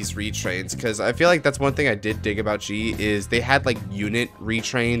these retrains, because I feel like that's one thing I did dig about G is they had like unit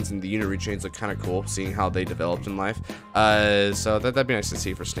retrains, and the unit retrains look kind of cool seeing how they developed in life. So that'd be nice to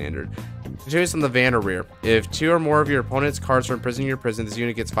see for standard. Continuous on the van or rear. If 2 or more of your opponent's cards are imprisoned in your prison, this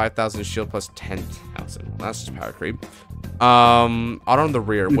unit gets 5,000 shield plus 10,000. Well, that's just power creep. Auto on the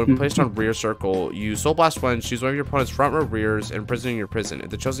rear. When placed on rear circle, you soul blast one, choose one of your opponent's front row rears and imprison in your prison.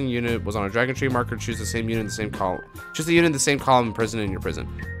 If the chosen unit was on a dragon tree marker, choose the same unit in the same column. Choose the unit in the same column and prison in your prison.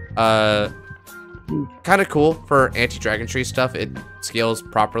 Kind of cool for anti-dragon tree stuff. It scales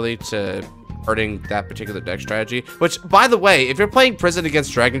properly to hurting that particular deck strategy, which, by the way, if you're playing prison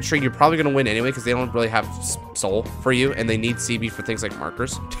against dragon tree, you're probably going to win anyway because they don't really have soul for you, and they need CB for things like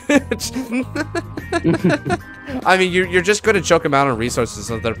markers. I mean, you're just going to choke them out on resources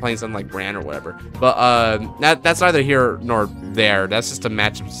so they're playing something like Bran or whatever. But that's neither here nor there. That's just a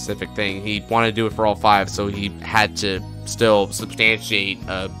matchup specific thing. He wanted to do it for all 5, so he had to still substantiate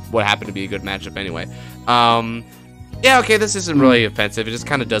what happened to be a good matchup anyway. Yeah, okay, this isn't really offensive. It just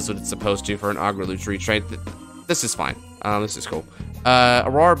kind of does what it's supposed to for an Augur Luch retrain. This is fine. This is cool.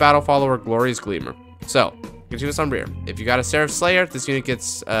 Aurora Battle Follower, Glorious Gleamer. So, continuous on rear. If you got a Seraph Slayer, this unit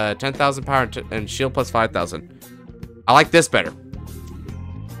gets 10,000 power and shield plus 5,000. I like this better.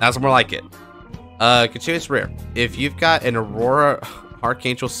 That's more like it. Continuous rear. If you've got an Aurora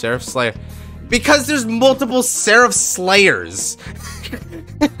Archangel Seraph Slayer, because there's multiple Seraph Slayers.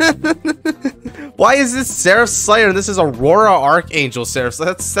 Why is this Seraph Slayer and this is Aurora Archangel Seraph?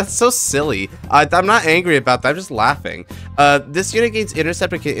 That's so silly. I'm not angry about that. I'm just laughing. This unit gains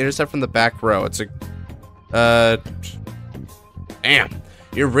intercept and can intercept from the back row. It's a damn.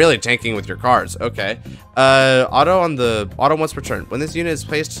 You're really tanking with your cards. Okay. Auto once per turn. When this unit is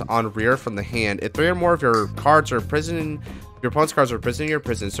placed on rear from the hand, if 3 or more of your cards are imprisoned. Your opponent's cards are imprisoned in your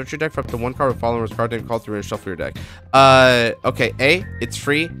prison. Search your deck for up to 1 card with followers card name called through and shuffle your deck. Okay, A, it's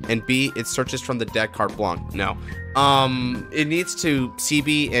free, and B, it searches from the deck carte blanche. No. It needs to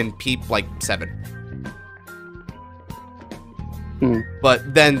CB and peep like 7.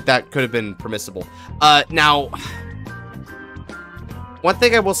 But then that could have been permissible. Now, one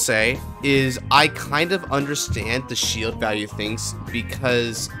thing I will say is I kind of understand the shield value things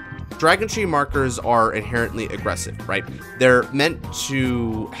because Dragon Tree markers are inherently aggressive, right? They're meant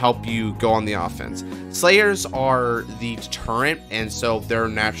to help you go on the offense. Slayers are the deterrent, and so they're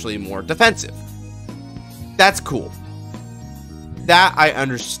naturally more defensive. That's cool. That I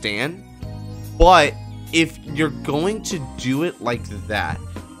understand. But if you're going to do it like that,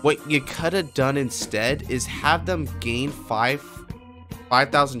 what you could have done instead is have them gain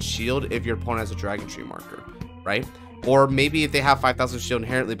 5,000 shield if your opponent has a Dragon Tree marker, right? Or maybe if they have 5,000 shield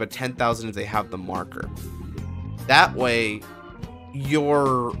inherently, but 10,000 if they have the marker. That way,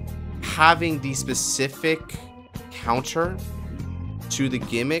 you're having the specific counter to the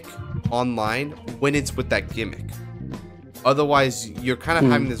gimmick online when it's with that gimmick. Otherwise, you're kind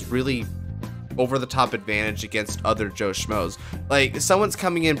of having this really over-the-top advantage against other Joe Schmoes. Like, someone's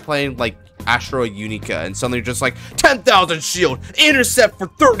coming in playing, like, Astro Unica, and suddenly you're just like, 10,000 shield, intercept for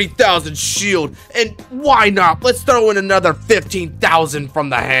 30,000 shield, and why not? Let's throw in another 15,000 from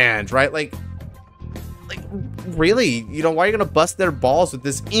the hand, right? Like, really? You know, why are you gonna bust their balls with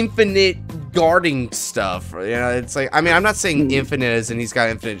this infinite guarding stuff? You know, it's like, I mean, I'm not saying infinite as in he's got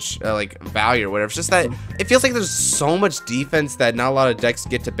infinite like value or whatever. It's just that it feels like there's so much defense that not a lot of decks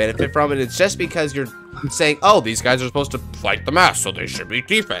get to benefit from, and it's just because you're saying, oh, these guys are supposed to fight the mass, so they should be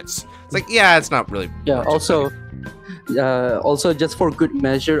defense. It's like, yeah, it's not really. Yeah. Also, just for good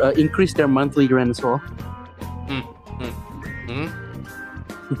measure, increase their monthly rent as well.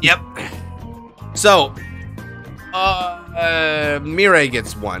 Yep. So, Mirai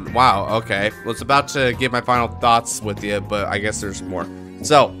gets 1. Wow, okay. I was about to give my final thoughts with you, but I guess there's more.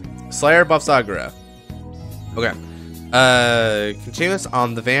 So, Slayer buffs Agura. Okay. Continuous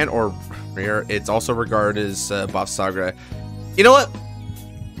on the van or rear, it's also regarded as buffs Agura. You know what?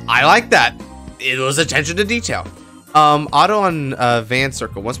 I like that. It was attention to detail. Auto on van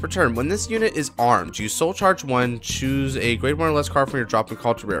circle once per turn. When this unit is armed, you soul charge 1, choose a grade 1 or less card from your drop and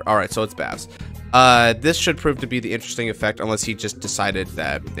call to rear. Alright, so it's Bavs. This should prove to be the interesting effect unless he just decided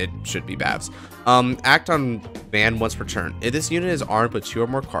that it should be Bavs. Act on van once per turn. If this unit is armed with 2 or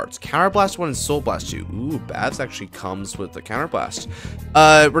more cards, counterblast 1 and soul blast 2. Ooh, Bavs actually comes with the counterblast.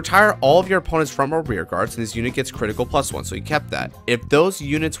 Retire all of your opponent's front or rear guards, and this unit gets critical +1, so he kept that. If those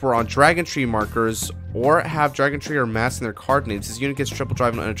units were on Dragon Tree markers or have Dragon Tree or Mass in their card names, this unit gets triple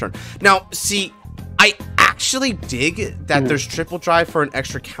drive and unturn. Now, see, I actually actually dig that there's triple drive for an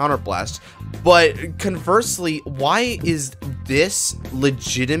extra counterblast, but conversely, why is this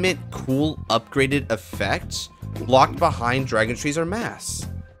legitimate cool upgraded effect locked behind Dragon Trees or Mass?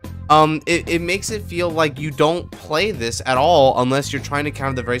 It makes it feel like you don't play this at all unless you're trying to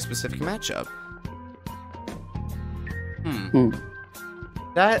counter the very specific matchup.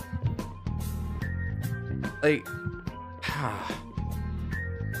 That, like,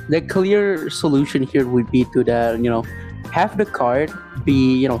 the clear solution here would be to have the card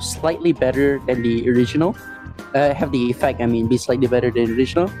be slightly better than the original. Have the effect, I mean, be slightly better than the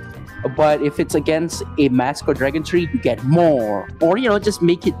original. But if it's against a mask or dragon tree, you get more. Or just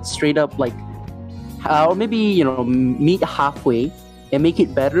make it straight up like, or maybe meet halfway and make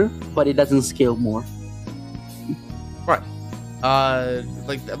it better, but it doesn't scale more. Right.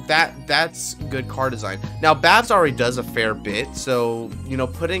 Like that's good card design. Now Babs already does a fair bit, so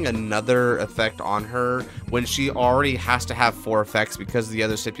putting another effect on her when she already has to have 4 effects because of the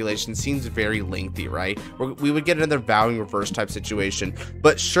other stipulation seems very lengthy, right? We would get another vowing reverse type situation,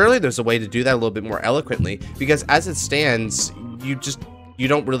 but surely there's a way to do that a little bit more eloquently, because as it stands, you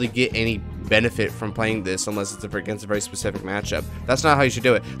don't really get any benefit from playing this unless it's against a very specific matchup. That's not how you should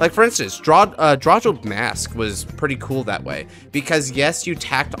do it. Like, for instance, Drajeweled Mask was pretty cool that way, because yes, you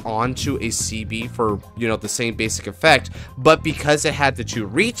tacked onto a CB for the same basic effect, but because it had the 2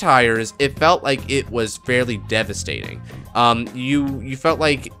 retires, it felt like it was fairly devastating. You felt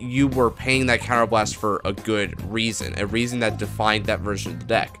like you were paying that counterblast for a good reason, a reason that defined that version of the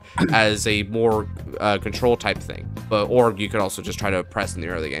deck as a more control type thing. Or you could also just try to press in the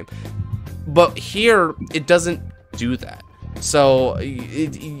early game. But here, it doesn't do that. So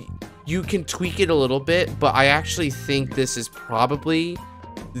you can tweak it a little bit, but I actually think this is probably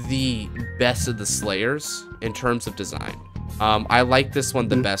the best of the Slayers in terms of design. I like this one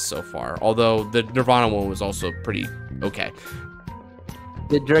the best so far, although the Nirvana one was also pretty okay.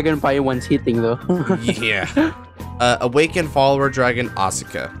 The Dragon Fire one's hitting though. Yeah. Awakened Follower Dragon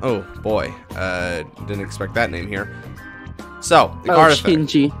Asuka. Oh boy, didn't expect that name here. So, the card effect.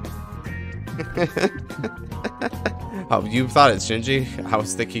 Shinji. Oh, you thought it's Shinji? I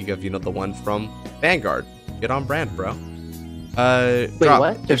was thinking of, the one from Vanguard. Get on brand, bro. Wait,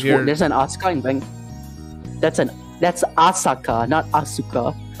 what? There's an Asuka in Vanguard. That's Asaka, not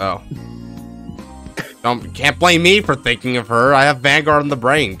Asuka. Oh. Can't blame me for thinking of her. I have Vanguard in the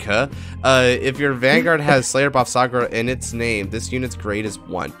brain, cuh. If your Vanguard has Slayer buff Sakura in its name, this unit's grade is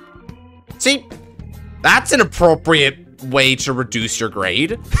 1. See? That's an appropriate way to reduce your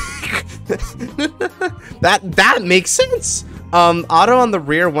grade. that makes sense. Auto on the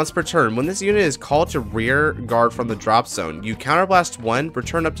rear once per turn. When this unit is called to rear guard from the drop zone, you counterblast 1,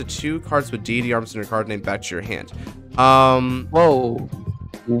 return up to 2 cards with deity arms in your card name back to your hand. Whoa,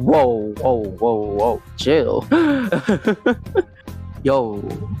 chill. Yo.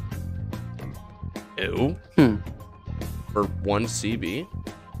 Ew. For 1 CB.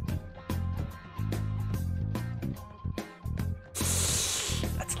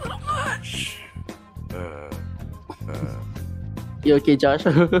 That's a little much. You okay, Josh?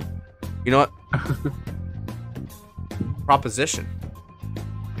 You know what? Proposition.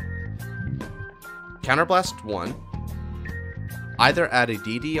 Counterblast 1. Either add a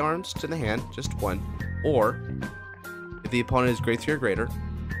DD arms to the hand, just 1, or if the opponent is grade 3 or greater,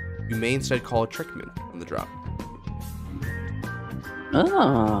 you may instead call a Trick Moon from the drop.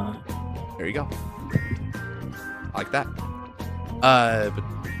 Ah. There you go. I like that. But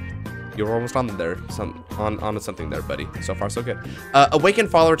you're almost on there. Onto something there, buddy. So far, so good.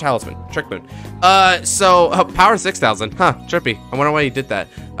 Awakened Follower Talisman. Trick Moon. Power 6,000. Huh, trippy. I wonder why you did that.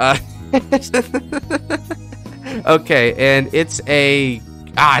 Okay, and it's a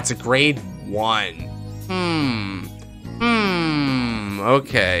grade 1.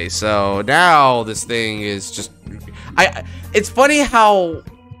 Okay, so now this thing is just it's funny how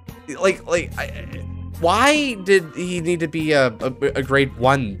why did he need to be a grade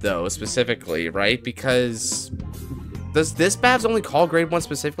 1 though, specifically, right? Because does this Babs only call grade 1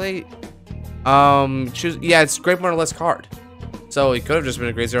 specifically? It's grade 1 or less card. So it could have just been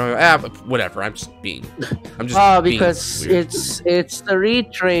a grade 0. But whatever. I'm just being because weird. it's the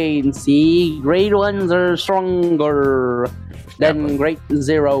retrain. See, grade 1s are stronger than grade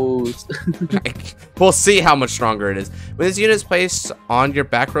 0s. We'll see how much stronger it is. When this unit is placed on your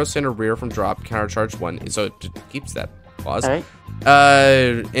back row center rear from drop, counter charge 1. So it keeps that clause. Right.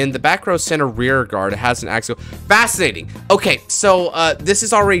 In the back row center rear guard, it has an axial. Fascinating. Okay, so this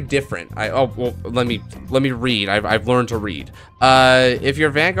is already different. Let me read. I've learned to read. If your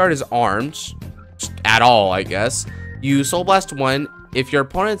Vanguard is armed at all, I guess, you Soul Blast 1. If your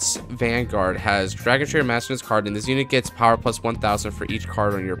opponent's Vanguard has Dragon Trader Master in his card, and this unit gets power plus 1,000 for each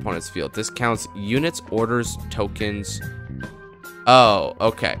card on your opponent's field. This counts units, orders, tokens. Oh,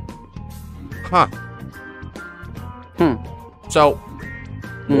 okay. Huh. So,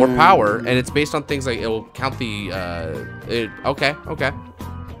 more power, and it's based on things like it will count the. Okay.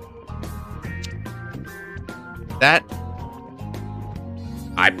 That.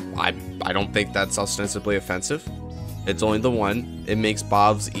 I don't think that's ostensibly offensive. It's only the one. It makes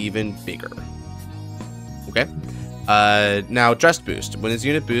Bob's even bigger. Okay. Now, Dress Boost. When his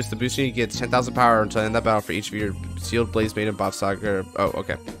unit boosts, the boost unit gets 10,000 power until the end of that battle for each of your Sealed Blaze Maiden, Bob Saga. Oh,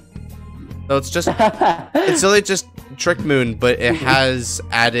 okay. So it's just, it's really just Trick Moon, but it has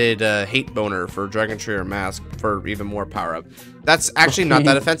added Hate Boner for Dragon Trader Mask for even more power up. That's actually not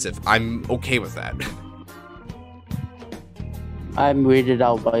that offensive. I'm okay with that. I'm weirded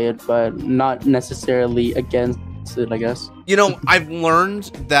out by it, but not necessarily against it, I guess. You know, I've learned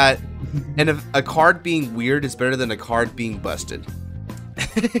that a card being weird is better than a card being busted.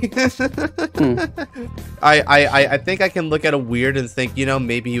 I think I can look at a weird and think, you know,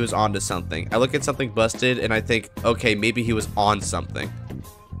 maybe he was onto something. I look at something busted and I think, okay, maybe he was on something.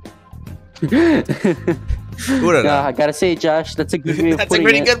 I gotta say, Josh, that's a good way of that's putting a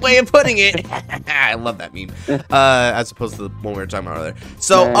pretty it. good way of putting it. I love that meme. As opposed to the one we were talking about earlier.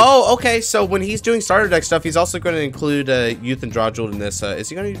 So, oh, okay. So when he's doing starter deck stuff, he's also going to include Youth and Drajeweled in this. Is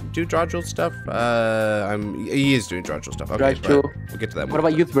he going to do Drajeweled stuff? He is doing Drajeweled stuff. Okay, but we'll get to that. What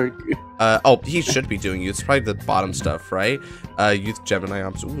about Youthberk? Oh, he should be doing Youth. It's probably the bottom stuff, right? Youth Gemini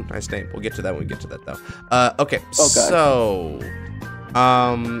Ops. Ooh, nice name. We'll get to that when we get to that, though. Okay, so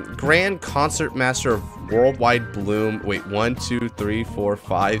Grand Concert Master of Worldwide Bloom. Wait, 1, 2, 3, 4,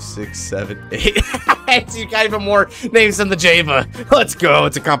 5, 6, 7, 8. You got even more names than the Java. Let's go.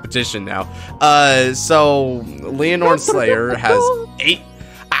 It's a competition now. So Lianorn Slayer has 8.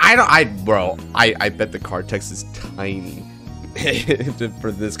 Bro, I bet the card text is tiny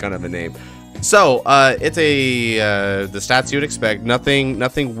for this kind of a name. So, it's the stats you would expect.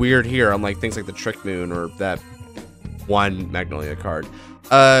 Nothing weird here, unlike things like the Trick Moon or that one Magnolia card.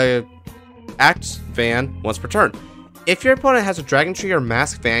 Act Van once per turn. If your opponent has a Dragon Tree or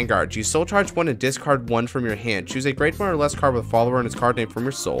Mask Vanguard, you soul charge 1 and discard 1 from your hand. Choose a grade 1 or less card with a follower and its card name from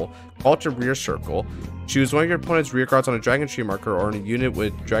your soul. Call it your rear circle. Choose one of your opponent's rear cards on a Dragon Tree marker or in a unit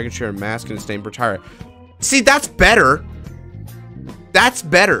with Dragon Tree or Mask and its name. Retire. See, that's better. That's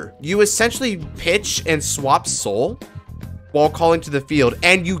better. You essentially pitch and swap soul while calling to the field,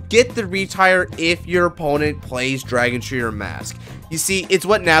 and you get the retire if your opponent plays Dragon Tree or Mask. You see, it's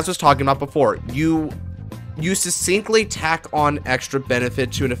what Naz was talking about before. You succinctly tack on extra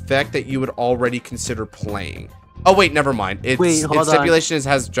benefit to an effect that you would already consider playing. Oh wait, never mind. Its stipulation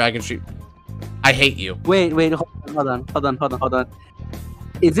has Dragon Tree. I hate you. Wait, hold on.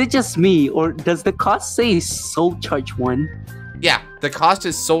 Is it just me, or does the cost say soul charge 1? Yeah, the cost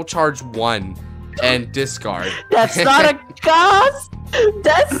is soul charge 1 and discard. That's not a cost.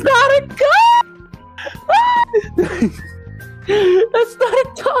 That's not a cost. That's not a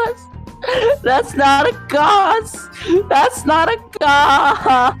cost. That's not a cost. That's not a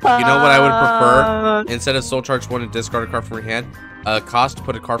cost. You know what I would prefer? Instead of soul charge 1 and discard a card from your hand, cost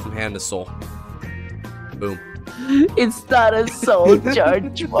put a card from hand to soul. Boom. It's not a soul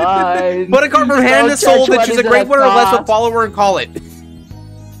charge 1. Put a card from hand to soul that choose a grade 1 or less with follower and call it.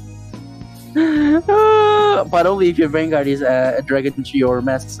 But only if your Vanguard is a Dragon Tree or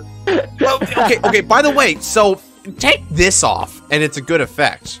Mask. Okay. By the way, so take this off, and it's a good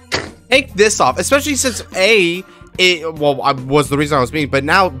effect. Take this off, especially since A, was the reason I was being, but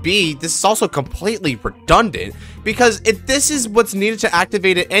now B, this is also completely redundant because if this is what's needed to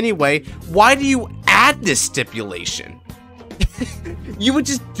activate it anyway, why do you add this stipulation? You would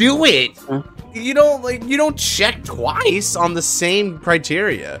just do it. You don't check twice on the same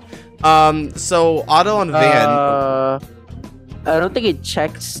criteria. So Otto on Van. I don't think it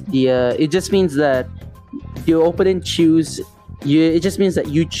checks the. It just means that you open and choose. It just means that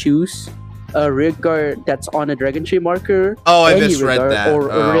you choose a rear guard that's on a Dragon Tree marker. Oh, I misread that. Or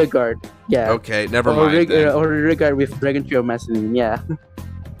a rear guard. Yeah. Okay, never mind. Or a rear guard with Dragon Tree or Massing. Yeah.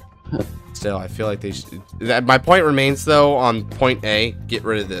 Still, I feel like they should. My point remains though on point A. Get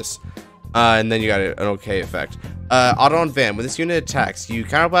rid of this. And then you got an okay effect. Auto on Van. When this unit attacks, you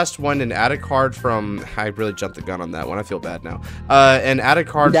counterblast 1 and add a card from. I really jumped the gun on that one. I feel bad now. And add a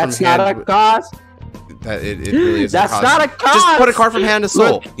card that's from hand. That's not a cost. It really is. That's not a cost. Just put a card from hand to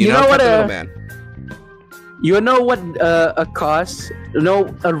soul. Look, you know what? You know what a cost? You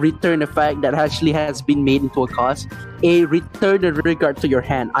know a return effect that actually has been made into a cost? A return in regard to your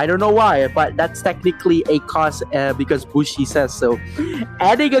hand. I don't know why, but that's technically a cost because Bushi says so.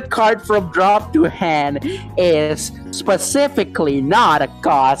 Adding a card from drop to hand is specifically not a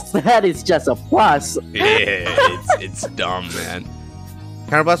cost. That is just a plus. Yeah, it's dumb, man.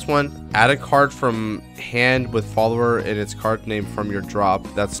 Counterblast 1, add a card from hand with follower in its card name from your drop.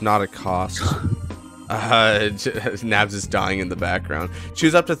 That's not a cost. Nabs is dying in the background.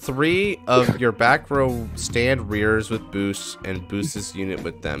 Choose up to 3 of your back row stand rears with boosts and boost this unit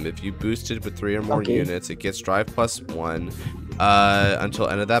with them. If you boosted with 3 or more units, it gets drive +1 until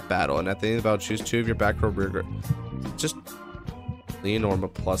end of that battle. And at the end of the battle, choose 2 of your back row rear. Just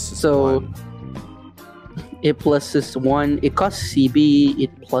Lianorn plus 1. It pluses 1. It costs CB.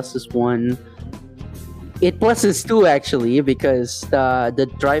 It pluses 1. It pluses 2 actually because the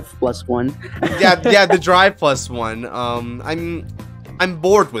drive +1. yeah, the drive +1. I'm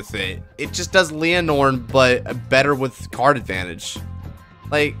bored with it. It just does Lianorn, but better with card advantage.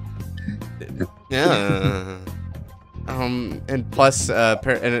 Like, yeah. And plus,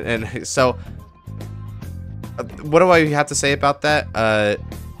 and so, what do I have to say about that?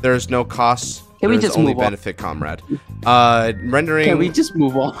 There's no cost. Can we just only move on? benefit, comrade. Rendering. Can we just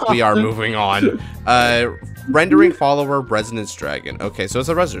move on? We are moving on. Rendering follower Resonance Dragon. Okay, so it's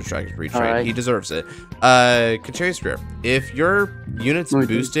a Resonance Dragon retrain. Right. He deserves it. Contrary Spear. If your unit's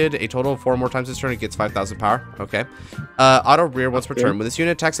boosted a total of 4 more times this turn, it gets 5,000 power. Okay. Auto rear once per turn. When this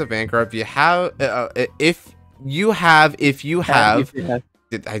unit attacks a Vanguard, if you have.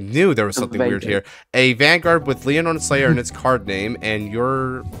 I knew there was something weird here. A Vanguard with Lianorn Slayer in its card name, and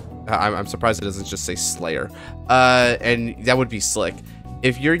your. I'm surprised it doesn't just say Slayer. And that would be slick.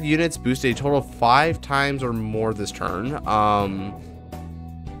 If your units boosted a total of 5 times or more this turn, 5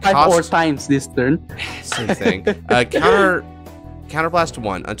 or times this turn. Same thing. Counterblast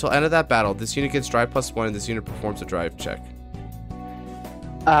 1. Until end of that battle, this unit gets drive +1, and this unit performs a drive check.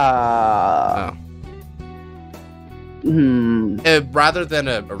 Rather than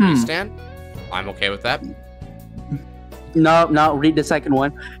a restand, I'm okay with that. No, read the second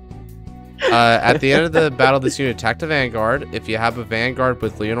one. At the end of the battle, this unit attacked a Vanguard. If you have a Vanguard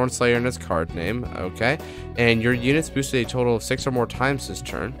with Lianorn Slayer in its card name, okay, and your units boosted a total of 6 or more times this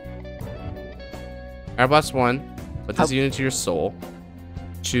turn. Counterblast 1. Put this unit to your soul.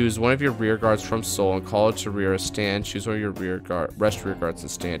 Choose one of your rear guards from soul and call it to rear a stand. Choose one of your rest rear guards and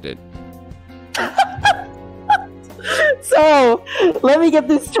stand it. So, let me get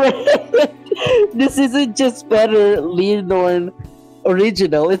this straight. This isn't just better Lianorn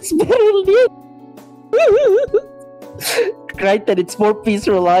original, it's better Lianorn. Granted, it's more piece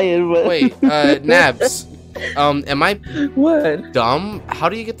reliant, but... Wait, Nabs, am I dumb? How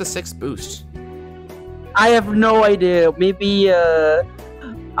do you get the 6th boost? I have no idea. Maybe, I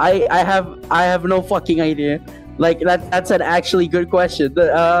have no fucking idea. Like, that's an actually good question.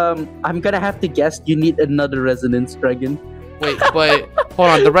 I'm gonna have to guess you need another Resonance Dragon. Wait, but hold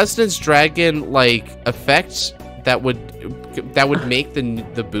on. The Resonance Dragon effect that would make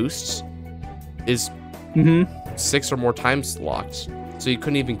the boosts is 6 or more times locked, so you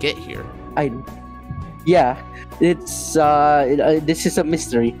couldn't even get here. Yeah, it's this is a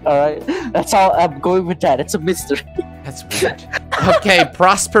mystery. All right, that's all I'm going with that. It's a mystery. That's weird. Okay,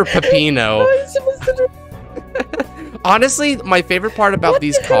 Prosper Pepino. It's a mystery. Honestly, my favorite part about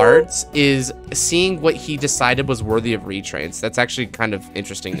these cards is seeing what he decided was worthy of retrains. That's actually kind of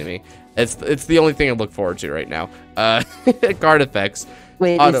interesting to me. It's the only thing I look forward to right now. Card effects.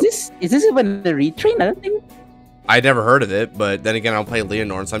 Wait, is this even a retrain? I don't think. I never heard of it, but then again, I'll play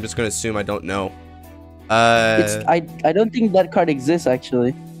Lianorn, so I'm just gonna assume I don't know. I don't think that card exists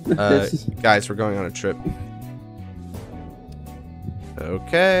actually. Guys, we're going on a trip.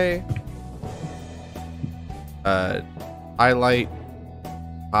 Okay. Highlight,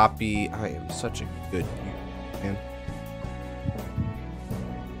 Poppy. I am such a good man.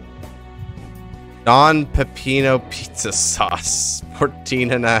 Don Pepino pizza sauce,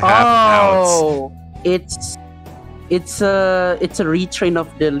 14.5 ounce. Oh, it's a retrain of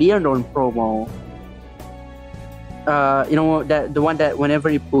the Lianorn promo. You know that the one that whenever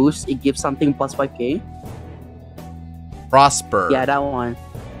it boosts, it gives something plus 5k. Prosper. Yeah, that one.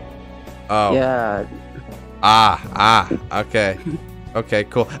 Oh. Yeah. Okay. Okay,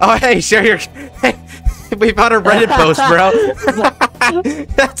 cool. Oh, hey, share your... Hey, we found a Reddit post, bro.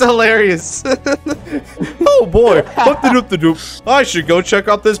 That's hilarious. Oh, boy. I should go check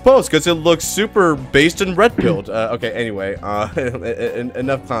out this post, because it looks super based in red pilled. Okay, anyway.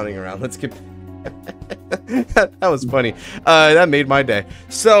 Enough clowning around. Let's get That was funny. That made my day.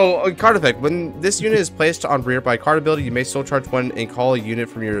 So, card effect. When this unit is placed on rear by card ability, you may soul charge one and call a unit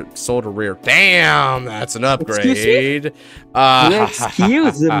from your soul to rear. Damn, that's an upgrade.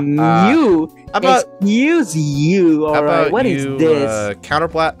 Excuse you. Excuse you. All right. What is this?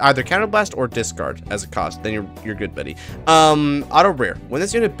 Counterblast, either counterblast or discard as a cost. Then you're good, buddy. Auto rear. When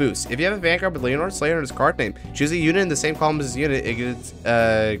this unit boosts, if you have a Vanguard with Lianorn Slayer in its card name, choose a unit in the same column as the unit.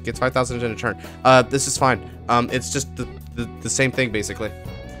 It gets 5,000 in a turn. This is fine. It's just the same thing basically.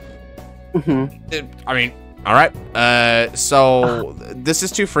 I mean, all right. So this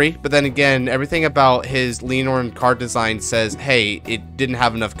is too free, but then again, everything about his Lianorn card design says, hey, it didn't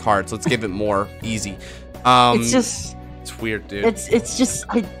have enough cards. Let's give it more. Easy. It's weird, dude. It's just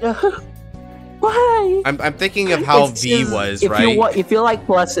why? I'm thinking of how V was, right? If you like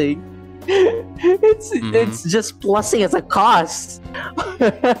plussing, it's just plussing as a cost.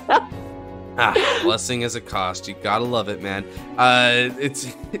 Blessing as a cost. You gotta love it, man.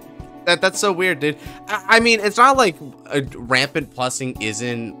 It's that's so weird, dude. I mean, it's not like rampant plussing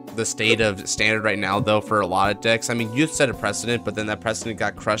isn't the state of standard right now, though, for a lot of decks. I mean, you've set a precedent, but then that precedent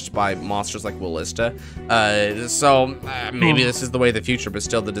got crushed by monsters like Willista. So maybe this is the way of the future, but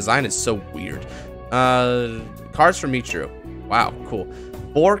still, the design is so weird. Cards from Michiru. Wow, cool.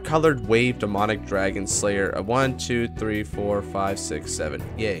 4 colored wave demonic dragon slayer. 1, 2, 3, 4, 5, 6, 7.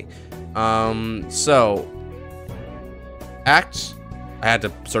 Yay. So act, I had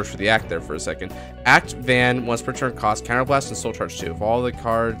to search for the act there for a second. Act Van, once per turn, cost counterblast and soul charge 2. If all the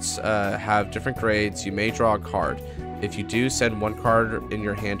cards have different grades, you may draw a card. If you do, send 1 card in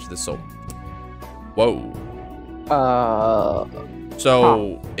your hand to the soul. Whoa.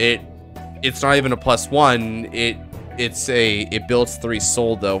 So it's not even a +1. It builds 3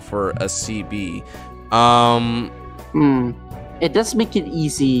 soul though for a CB. It does make it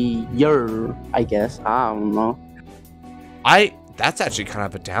easier, I guess. I don't know. That's actually kind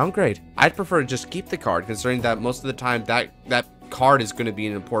of a downgrade. I'd prefer to just keep the card, considering that most of the time that card is going to be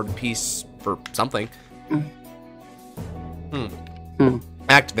an important piece for something.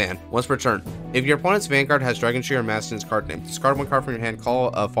 Act Van, once per turn. If your opponent's Vanguard has Dragon Tree or Bastion in its card name, discard 1 card from your hand, call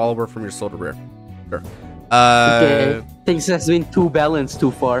a follower from your soul to rear. Sure. Okay. Things has been too balanced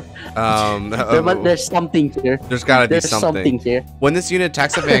too far. There's something here. There's gotta be something here. When this unit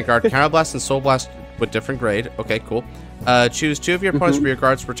attacks a Vanguard, Counterblast and Soul Blast with different grade. Okay, cool. Choose 2 of your opponent's rear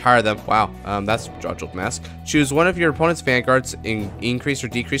guards, retire them. Wow, that's Drajeweled Mask. Choose 1 of your opponent's Vanguards, increase or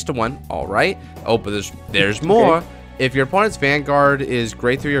decrease to 1. All right. Oh, but there's more. Okay. If your opponent's Vanguard is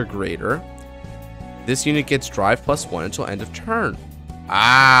grade 3 or greater, this unit gets drive +1 until end of turn.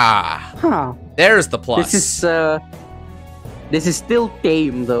 There's the plus. This is still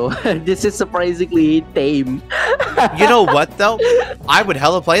tame though. This is surprisingly tame. You know what though? I would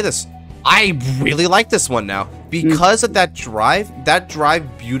hella play this. I really like this one now because of that drive. That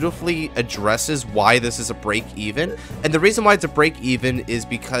drive beautifully addresses why this is a break even, and the reason why it's a break even is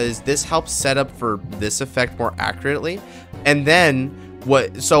because this helps set up for this effect more accurately. And then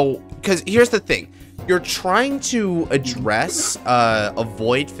because here's the thing. You're trying to address a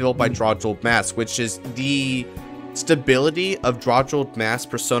void filled by Drajeweled Mask, which is the stability of Drajeweled Mask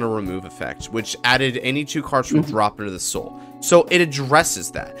Persona Remove effect, which added any 2 cards from drop into the soul. So it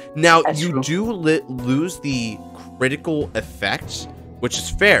addresses that. Now, you do lose the critical effect, which is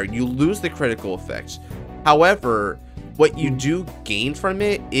fair. You lose the critical effect. However, what you do gain from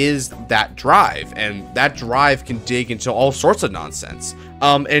it is that drive, and that drive can dig into all sorts of nonsense.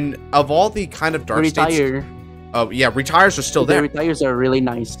 And of all the kind of dark states, oh yeah, retires are still there. The retires are really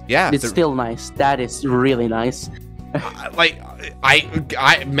nice. Yeah, it's still nice. That is really nice.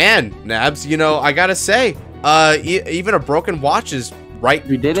 Man, Nabs, you know, I gotta say, even a broken watch is right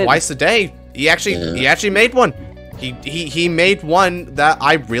twice a day. He actually made one. He made one that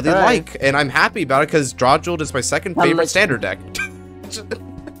I really like, and I'm happy about it because Drajeweled is my second favorite standard deck.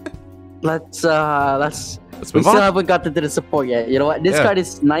 Let's move on. We still haven't gotten to the support yet. You know what? This card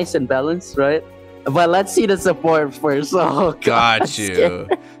is nice and balanced, right? But let's see the support first. Oh, got you.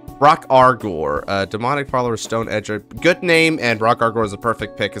 Rock Argor, demonic follower, Stone Edger. Good name, and Rock Argor is a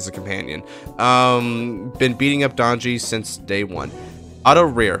perfect pick as a companion. Been beating up Donji since day 1. Auto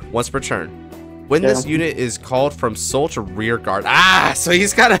rear, once per turn. When this unit is called from soul to rear guard. So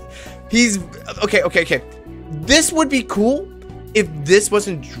okay. This would be cool if this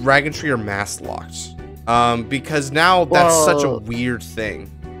wasn't Dragon Tree or Mask locked. Because now that's such a weird thing.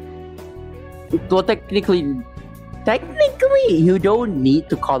 Well, technically, you don't need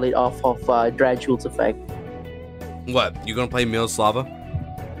to call it off of Drajeweld's effect. What? You gonna play Miloslava?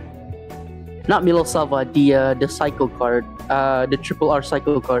 Not Miloslava, the cycle card. the triple R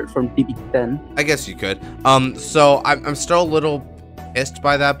cycle card from DB10. I guess you could. So I'm still a little pissed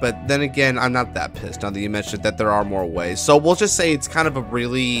by that, but then again, I'm not that pissed now that you mentioned that there are more ways. So we'll just say it's kind of a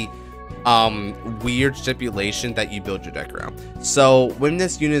really weird stipulation that you build your deck around. So when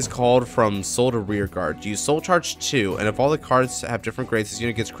this unit is called from soul to rear guard, you soul charge 2, and if all the cards have different grades, this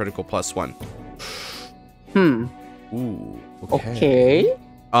unit gets critical +1. Ooh. Okay.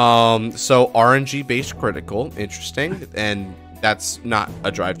 So RNG based critical, interesting, and that's not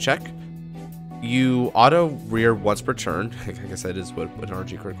a drive check. You auto rear once per turn. I guess that is what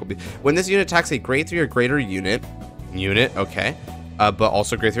RNG critical be. When this unit attacks a grade 3 or greater unit, okay, but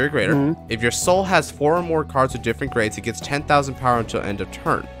also grade 3 or greater. If your soul has 4 or more cards with different grades, it gets 10,000 power until end of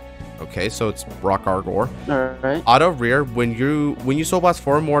turn. Okay, so it's Rock Argor. Alright. Auto rear, when you soul blast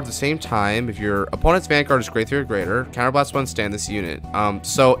 4 or more at the same time, if your opponent's Vanguard is grade 3 or greater, counterblast 1, stand this unit.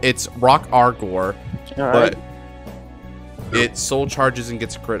 So it's Rock Argor, but it soul charges and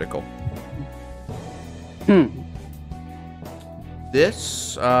gets critical.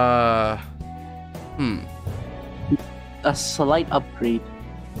 This a slight upgrade.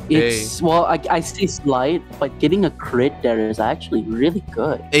 It's well, I say slight, but getting a crit there is actually really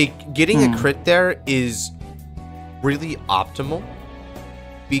good. Getting a crit there is really optimal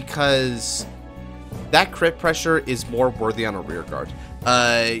because that crit pressure is more worthy on a rear guard.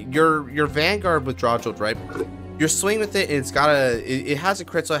 Your Vanguard with Drajeweled, right? You're swinging with it, and it has a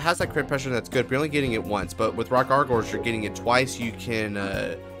crit, so it has that crit pressure that's good. But you're only getting it once, but with Rock Argors, you're getting it twice. You can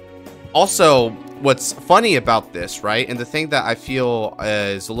also, what's funny about this, right, and the thing that I feel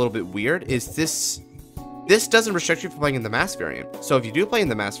is a little bit weird is this doesn't restrict you from playing in the mass variant. So if you do play in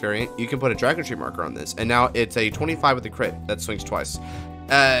the mass variant, you can put a Dragon Tree marker on this, and now it's a 25 with a crit that swings twice.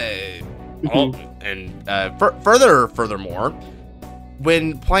 Furthermore,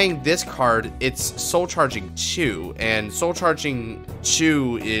 when playing this card, it's soul charging 2, and soul charging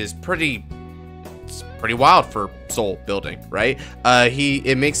 2 is pretty wild for soul building, right?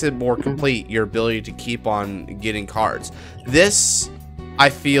 It makes it more complete, your ability to keep on getting cards. This, I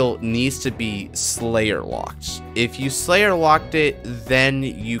feel, needs to be Slayer locked. If you Slayer locked it, then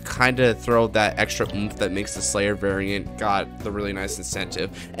you kind of throw that extra oomph that makes the Slayer variant got the really nice incentive.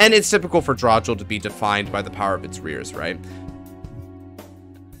 And it's typical for Drajeweled to be defined by the power of its rears, right?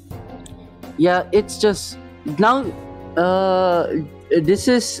 Yeah, it's just now this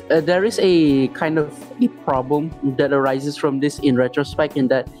is there is a kind of a problem that arises from this in retrospect, in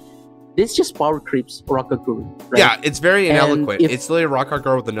that this just power creeps Rockaguru, right? Yeah, it's very ineloquent. It's literally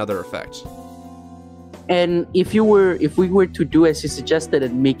Rockaguru with another effect. And if we were to do as you suggested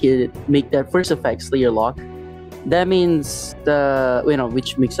and make that first effect Slayer lock, that means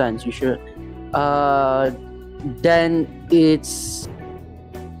which makes sense, you should then it's,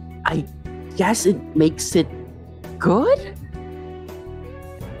 I guess it makes it good.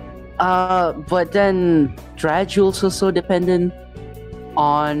 But then Drajewel's also dependent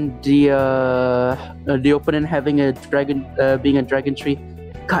on the opponent having a dragon, being a dragon tree.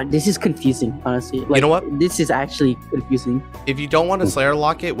 God, this is confusing, honestly. Like, you know what? This is actually confusing. If you don't want to Slayer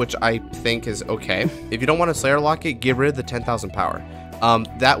lock it, which I think is okay, if you don't want to Slayer lock it, get rid of the 10,000 power.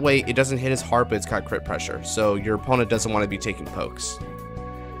 That way it doesn't hit as hard, but it's got crit pressure, so your opponent doesn't want to be taking pokes.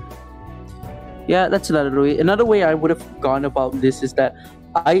 Yeah, that's another way. Another way I would have gone about this is that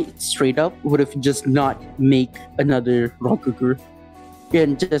I straight up would have just not make another Rokugur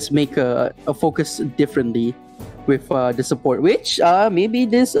and just make a focus differently with the support, which maybe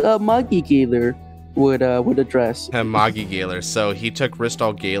this Magi Galer would address. Magi Galer. So he took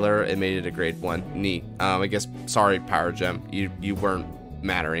Ristal Galer and made it a grade 1. Neat. I guess, sorry, Power Gem. You weren't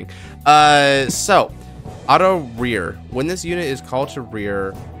mattering. So, auto rear. When this unit is called to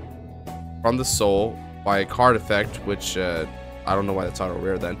rear from the soul by a card effect, which I don't know why that's auto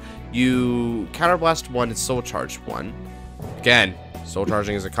rear then, you counterblast 1 and soul charge 1. Again, soul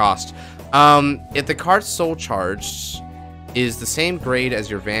charging is a cost. If the card's soul charged is the same grade as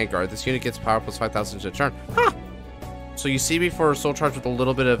your Vanguard, this unit gets power plus 5,000 to turn. Huh. So you see before soul charge with a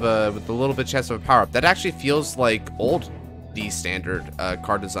little bit chance of a power up. That actually feels like old D standard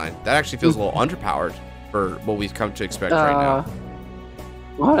card design. That actually feels a little underpowered for what we've come to expect right now.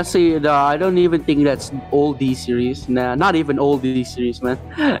 Honestly, no, I don't even think that's old D series. Nah, not even old D series, man.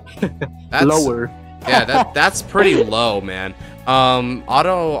 That's lower. Yeah, that's pretty low, man.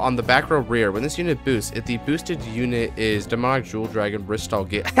 Auto on the back row rear. When this unit boosts, if the boosted unit is Demonic Jewel Dragon Ristal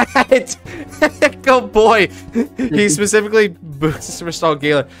Gale. Go boy! He specifically boosts Ristal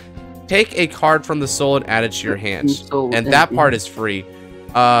Gale. Take a card from the soul and add it to your hand. And that part is free.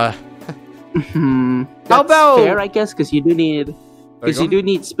 How about fair, I guess, because you do need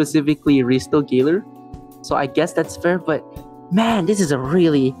specifically Ristal Galer. so I guess that's fair. But man, these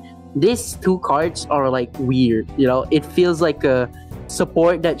two cards are like weird. You know, it feels like a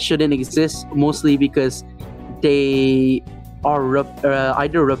support that shouldn't exist, mostly because they are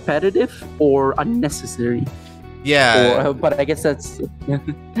either repetitive or unnecessary. Yeah, but I guess that's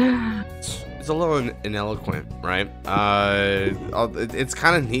it's a little ineloquent, right? It's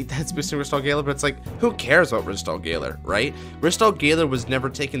kind of neat that it's boosting Ristal Galar, but it's like, who cares about Ristal Galar, right? Ristal Galar was never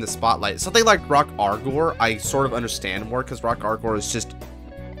taking the spotlight. Something like Rock Argor, I sort of understand more, because Rock Argor is just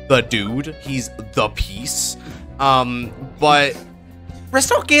the dude. He's the piece. But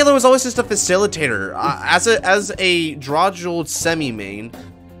Ristal Galar was always just a facilitator. As a Drajeweled semi-main,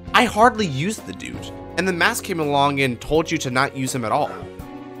 I hardly used the dude. And then Mask came along and told you to not use him at all.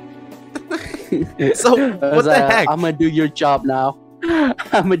 So what the heck? I'm gonna do your job now. I'm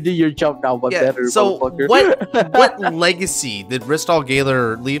gonna do your job now, but better. So what legacy did Ristal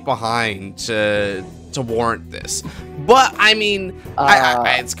Galar leave behind to warrant this? But I mean,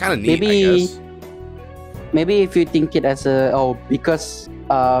 it's kind of neat. I guess. Maybe if you think it as because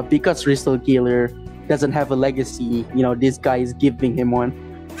Ristal Galar doesn't have a legacy, you know, this guy is giving him one.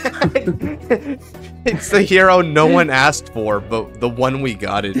 It's the hero no one asked for, but the one we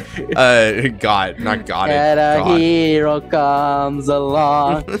got it. And a hero comes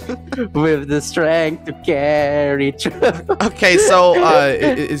along with the strength to carry through. Okay, so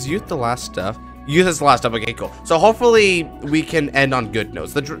is Youth the last stuff? Youth is the last stuff. Okay, cool. So hopefully we can end on good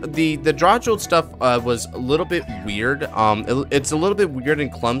notes. The Drajeweled stuff was a little bit weird. It's a little bit weird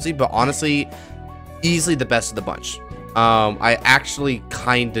and clumsy, but honestly, easily the best of the bunch. I actually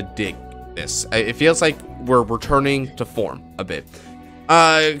kind of dig this. It feels like we're returning to form a bit.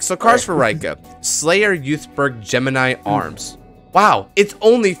 So cards for Rika. Slayer, Youthberk, Gemini, Arms. Wow, it's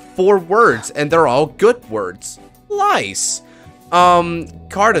only 4 words, and they're all good words. Nice.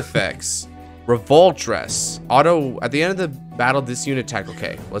 Card effects. Overdress. Auto, at the end of the battle, this unit attack.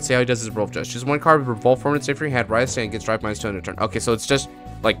 Okay, let's see how he does his Overdress. Choose 1 card with Revolt form and stay for your hand. Rise stand gets drive -2 in a turn. Okay, so it's just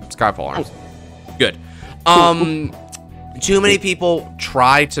like Skyfall Arms. Good. Too many people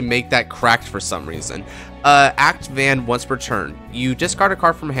try to make that cracked for some reason. Act Van once per turn. You discard a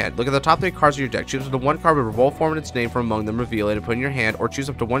card from hand. Look at the top 3 cards of your deck. Choose up to 1 card with Revolt form and its name from among them. Reveal it and put in your hand. Or choose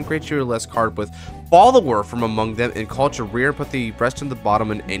up to 1 great or less card with Follower from among them and call it to rear. Put the rest in the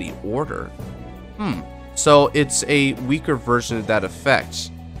bottom in any order. So it's a weaker version of that effect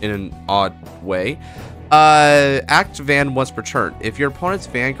in an odd way. Act Van once per turn. If your opponent's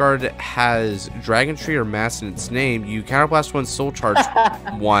Vanguard has Dragon Tree or Mass in its name, you counterblast 1 Soul Charge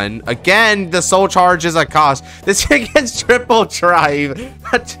 1. Again, the Soul Charge is a cost. This gets Triple Drive.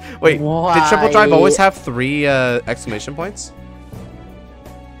 Wait, did Triple Drive always have 3 exclamation points?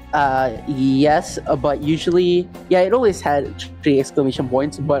 Yes, but usually, yeah, it always had 3 exclamation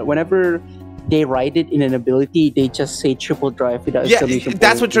points, but whenever they write it in an ability, they just say triple drive without exclamation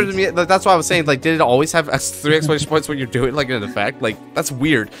that's points. what me. That's what I was saying. Like, did it always have 3 exclamation points when you're doing like an effect? Like, that's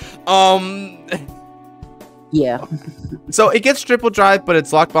weird. Yeah. So it gets triple drive, but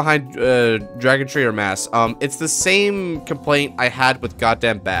it's locked behind Dragon Tree or Mass. It's the same complaint I had with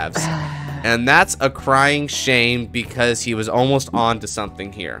goddamn Bavs, and that's a crying shame because he was almost on to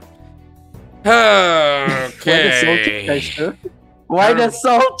something here. Okay. Why the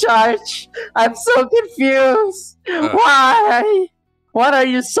soul charge? I'm so confused. Why? What are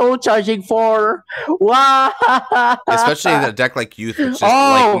you soul charging for? Why? Especially in a deck like Youth, which just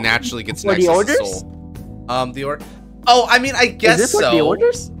like naturally gets next to the soul. The order. Oh, I mean, I guess is this so. What the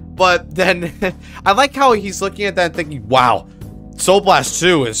orders? But then I like how he's looking at that and thinking, "Wow, Soul Blast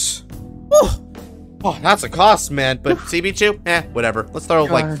 2 is, oh, that's a cost, man." But CB2, whatever. Let's throw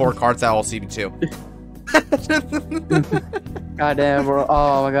like 4 cards at all CB2. God damn, bro.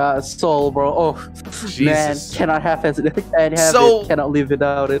 Oh my god, soul, bro. Oh, Jesus. Man, cannot have it. Cannot live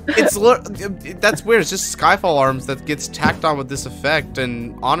without it. That's weird. It's just Skyfall Arms that gets tacked on with this effect,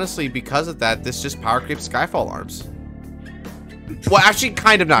 and honestly, because of that, this just power creeps Skyfall Arms. Well, actually,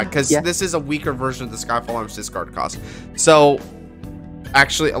 kind of not, because this is a weaker version of the Skyfall Arms discard cost. So,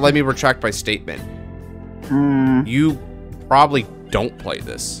 actually, let me retract my statement. You probably don't play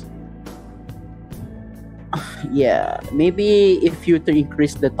this. Yeah, maybe if you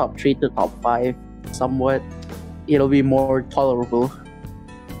increase the top 3 to top 5 somewhat, it'll be more tolerable.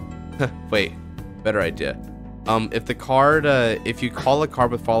 Wait, better idea. If the card, if you call a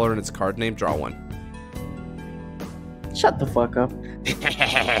card with follower in its card name, draw 1. Shut the fuck up.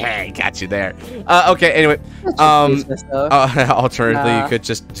 Got you there. Okay, anyway. Alternatively, you could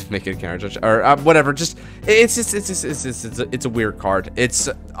just make it a counter judge or whatever. Just it's a weird card. It's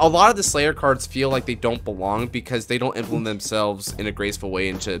a lot of the Slayer cards feel like they don't belong because they don't implement themselves in a graceful way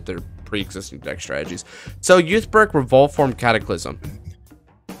into their pre-existing deck strategies. So Youthberk, Revolve Form, Cataclysm.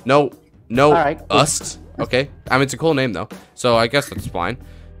 No, right, cool. Ust. Okay, I mean it's a cool name though, so I guess that's fine.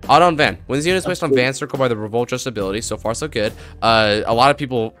 Auto Van. When this unit is placed on Van Circle by the Revolt Just ability, so far so good. A lot of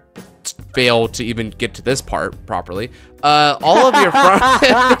people fail to even get to this part properly. All of your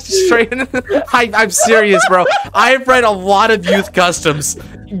front straight I'm serious, bro. I've read a lot of youth customs.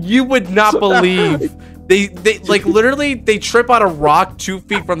 You would not believe they like literally they trip on a rock 2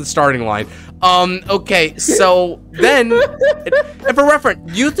 feet from the starting line. Okay, so then and for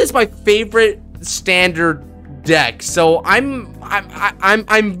reference, youth is my favorite standard deck, so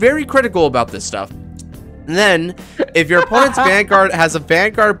I'm very critical about this stuff. And then if your opponent's Vanguard has a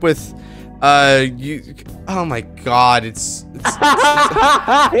Vanguard with oh my god, it's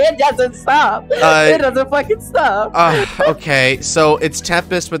it doesn't stop. It doesn't fucking stop. Okay, so it's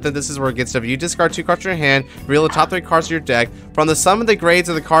Tempest, but then this is where it gets stuff. You discard 2 cards from your hand, reveal the top 3 cards of your deck. From the sum of the grades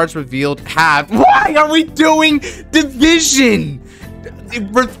of the cards revealed have. Why are we doing division?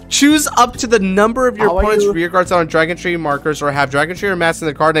 Choose up to the number of your opponent's rear guards on Dragon Tree markers, or have Dragon Tree or Mask in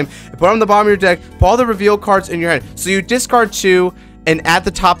the card name, and put on the bottom of your deck. Put all the reveal cards in your hand. So you discard 2 and add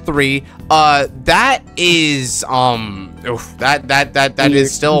the top 3. That is that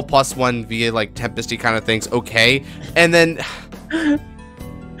is still a +1 via like Tempesty kind of things. Okay, and then.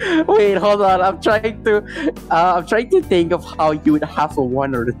 Wait, hold on. I'm trying to think of how you would have a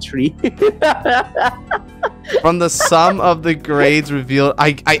 1 or a 3. From the sum of the grades revealed,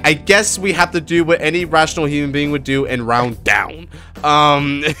 I guess we have to do what any rational human being would do and round down.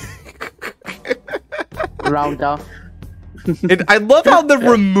 Round down. And I love how the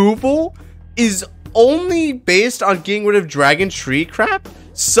removal is only based on getting rid of Dragon Tree crap.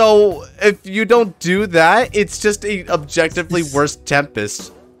 So if you don't do that, it's just a objectively worse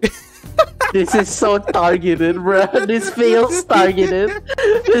Tempest. This is so targeted, bro. This feels targeted.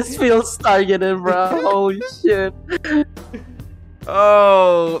 This feels targeted, bro. Holy shit.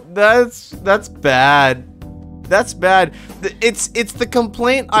 Oh, that's bad. That's bad. It's the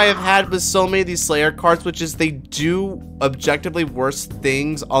complaint I have had with so many of these Slayer cards, which is they do objectively worse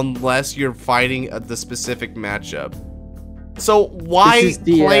things unless you're fighting the specific matchup. So why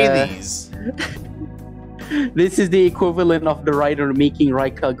play these? This is the equivalent of the writer making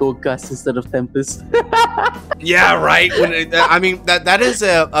Raika go Gus instead of Tempest. Yeah, right. I mean, that is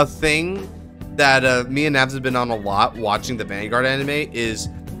a thing that me and Navs have been on a lot watching the Vanguard anime. Is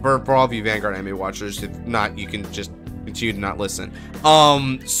for all of you Vanguard anime watchers, if not, you can just continue to not listen.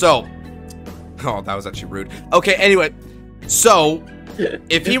 So, oh, that was actually rude. Okay, anyway, so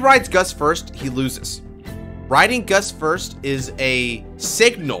if he rides Gus first, he loses. Riding Gus first is a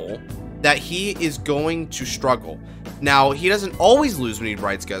signal that he is going to struggle. Now, he doesn't always lose when he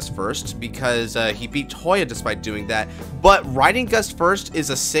rides Gus first, because he beat Toya despite doing that, but riding Gus first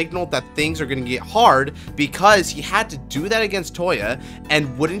is a signal that things are going to get hard, because he had to do that against Toya,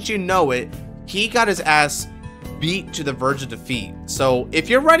 and wouldn't you know it, he got his ass beat to the verge of defeat. So, if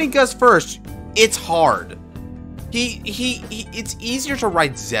you're riding Gus first, it's hard. It's easier to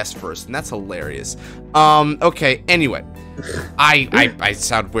ride Zest first, and that's hilarious. Okay, anyway. I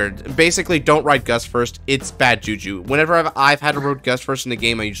sound weird. Basically, don't ride Gus first. It's bad juju. Whenever I've had to ride Gus first in the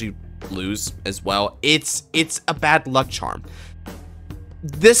game, I usually lose as well. It's a bad luck charm.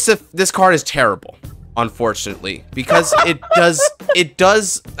 This card is terrible, unfortunately, because it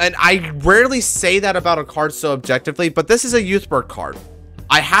does, and I rarely say that about a card so objectively, but this is a Youthberk card.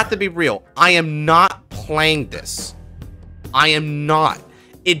 I have to be real. I am not playing this. I am not.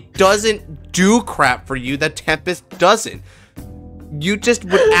 It doesn't do crap for you that Tempest doesn't. You just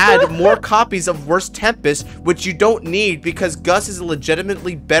would add more copies of worse Tempest, which you don't need because Gus is a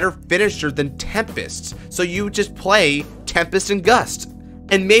legitimately better finisher than Tempest. So you just play Tempest and Gust.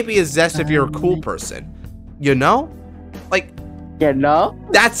 And maybe a Zest if you're a cool person. You know? Like, you know?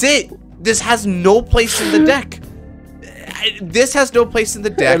 That's it. This has no place in the deck. This has no place in the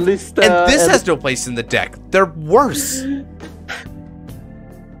deck. And this has no place in the deck. They're worse.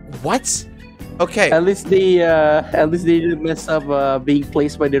 What? Okay. At least they didn't mess up being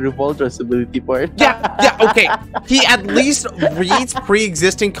placed by the Overdress ability part. Yeah, okay. He at least reads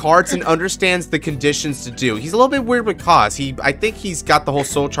pre-existing cards and understands the conditions to do. He's a little bit weird with cost. I think he's got the whole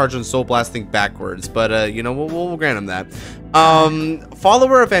Soul Charge and Soul Blast thing backwards, but you know, we'll grant him that.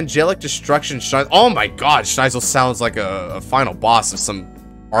 Follower of Angelic Destruction. Oh my god, Schneisel sounds like a final boss of some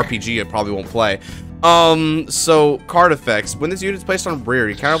RPG I probably won't play. So card effects. When this unit is placed on rear,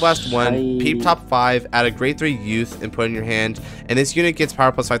 you counterblast 1, peep top 5, add a grade 3 youth, and put it in your hand. And this unit gets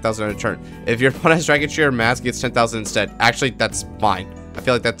power plus 5,000 on a turn. If your opponent has Dragon Tree or Mask, it gets 10,000 instead. Actually, that's fine. I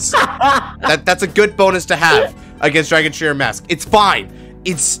feel like that's that's a good bonus to have against Dragon Tree or Mask. It's fine.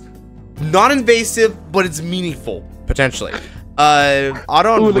 It's Non-invasive, but it's meaningful, potentially.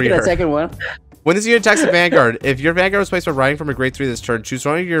 Auto on Look at rear. that second one. When this unit attacks the Vanguard, if your Vanguard is placed by riding from a grade 3 this turn, choose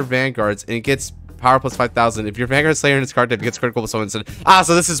one of your Vanguards and it gets power plus 5,000. If your Vanguard Slayer in its card type, it gets critical with someone instead.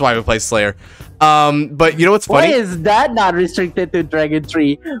 So this is why we play Slayer. But you know what's funny? Why is that not restricted to Dragon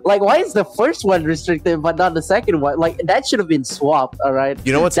 3? Like, why is the first one restricted but not the second one? Like, that should have been swapped, alright?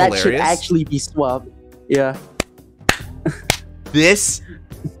 You know what's that hilarious? That should actually be swapped. Yeah. This...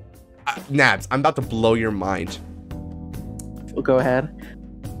 Nabs, I'm about to blow your mind. Go ahead.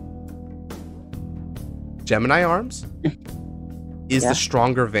 Gemini Arms is the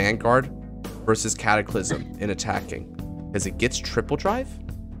stronger Vanguard versus Cataclysm in attacking, because it gets triple drive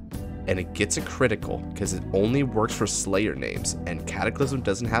and it gets a critical because it only works for Slayer names, and Cataclysm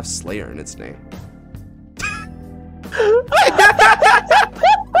doesn't have Slayer in its name.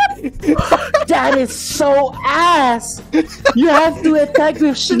 That is so ass. You have to attack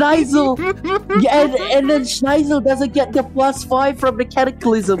with Schneisel, and then Schneisel doesn't get the +5 from the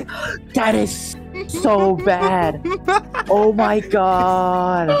Cataclysm. That is so bad. Oh my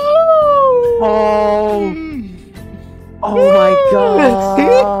god. Oh my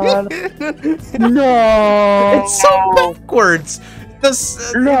god. No. It's so backwards.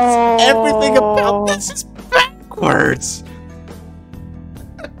 Everything about this is backwards.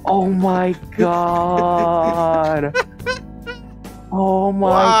 Oh my god. Oh my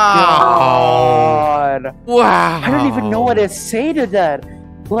god. Wow. I don't even know what to say to that.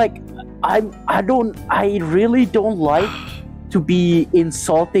 Like, I really don't like to be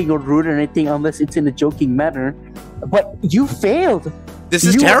insulting or rude or anything unless it's in a joking manner. But you failed. This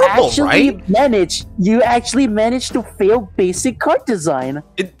is terrible, right? You actually managed to fail basic card design.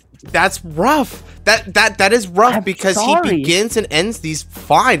 That's rough. That is rough because he begins and ends these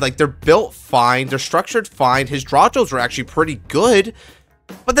fine. Like, they're built fine, they're structured fine. His Drajewelds are actually pretty good,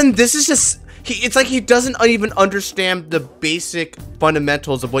 but then this is just it's like he doesn't even understand the basic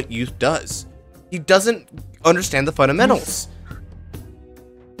fundamentals of what Youth does. He doesn't understand the fundamentals.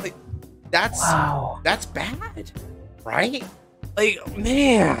 Like, that's bad, right? Like,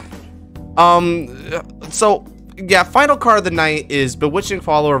 man. So yeah, final card of the night is Bewitching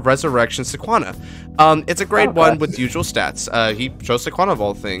Follower of Resurrection, Sequana. It's a grade 1 with usual stats. He chose Sequana of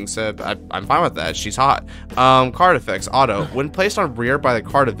all things. I'm fine with that. She's hot. Card effects, auto. When placed on rear by the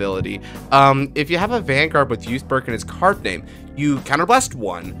card ability, if you have a Vanguard with Youthberk in its card name, you counterblast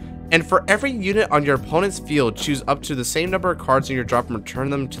 1. And for every unit on your opponent's field, choose up to the same number of cards in your drop and return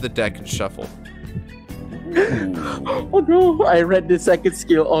them to the deck and shuffle. Oh no, I read the second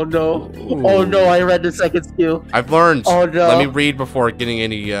skill. Oh no. Ooh. Oh no, I read the second skill. I've learned. Oh no. Let me read before getting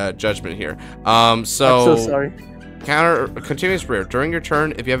any judgment here. I'm so sorry. Counter continuous rear. During your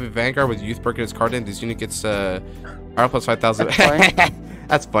turn, if you have a Vanguard with Youthberk in its card name, this unit gets R plus 5,000.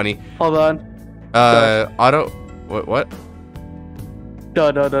 That's funny. Hold on. Auto. What?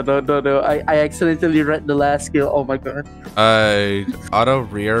 No. I accidentally read the last skill. Oh my god. Auto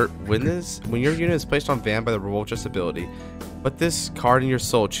rear. When your unit is placed on Van by the Revoltress ability, put this card in your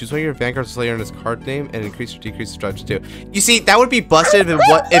soul. Choose one of your Vanguard Slayer in its card name and increase or decrease the drive to 2. You see, that would be busted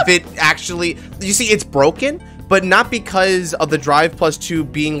if it actually. You see, it's broken, but not because of the drive plus 2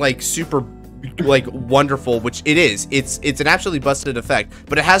 being like super like wonderful, which it is. It's an absolutely busted effect,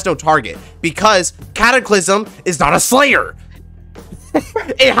 but it has no target because Cataclysm is not a Slayer.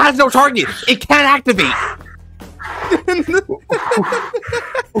 It has no target. It can't activate.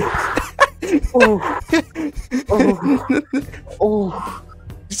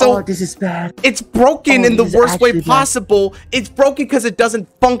 So this is bad. It's broken in the worst way possible. It's broken because it doesn't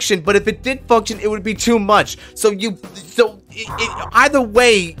function. But if it did function, it would be too much. So either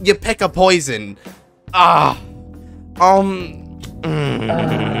way, you pick a poison.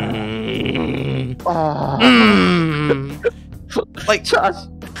 Like, Josh.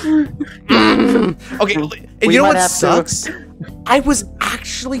 Okay, and you know what sucks? I was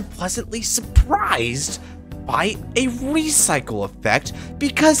actually pleasantly surprised by a recycle effect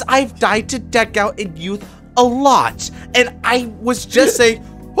because I've died to deck out in Youth a lot, and I was just saying,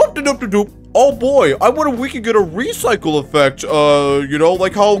 oh boy, I wonder if we could get a recycle effect, you know,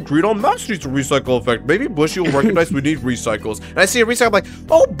 like how Green on Master needs a recycle effect. Maybe Bushy will recognize we need recycles. And I see a recycle, I'm like,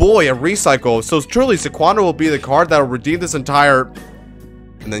 oh boy, a recycle. So truly, Sequana will be the card that will redeem this entire...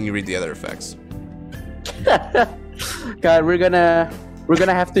 And then you read the other effects. God, we're gonna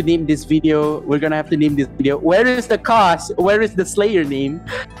have to name this video. Where is the cost? Where is the Slayer name?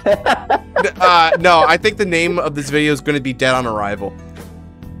 No, I think the name of this video is going to be Dead on Arrival.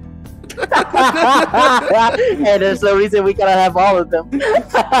 And there's no reason we cannot have all of them.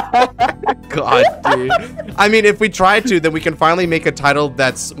 God, dude. I mean, if we try to, then we can finally make a title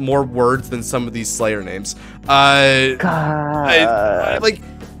that's more words than some of these Slayer names. God. Like,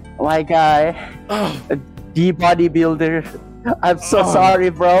 my guy, the bodybuilder. I'm so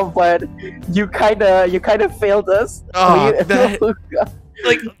sorry, bro, but you kind of failed us.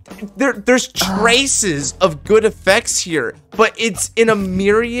 Like, there's traces of good effects here, but it's in a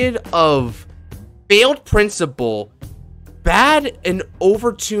myriad of failed principle, bad and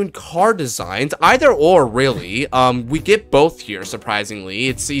overtuned car designs, either or, really. We get both here,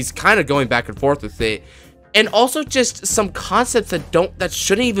 surprisingly. He's kind of going back and forth with it. And also just some concepts that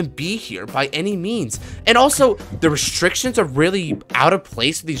shouldn't even be here by any means. And also, the restrictions are really out of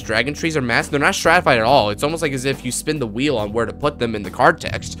place with these dragon trees or masks. They're not stratified at all. It's almost like as if you spin the wheel on where to put them in the card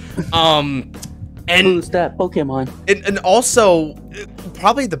text. And who's that Pokemon? And also,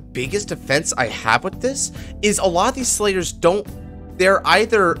 probably the biggest offense I have with this is a lot of these Slayers they're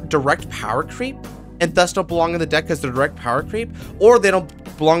either direct power creep and thus don't belong in the deck because they're direct power creep, or they don't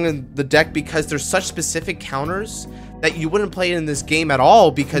belong in the deck because there's such specific counters that you wouldn't play in this game at all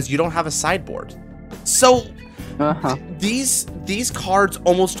because you don't have a sideboard. So these cards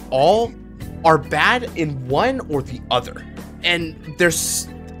almost all are bad in one or the other, and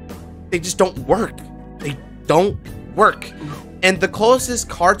they just don't work. They don't work. And the closest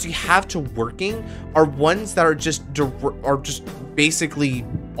cards you have to working are ones that are just basically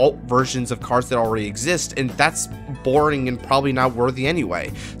alt versions of cards that already exist, and that's boring and probably not worthy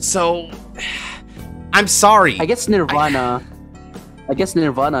anyway. So, I'm sorry. I guess Nirvana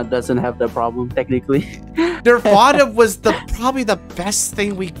doesn't have that problem technically. Nirvana was probably the best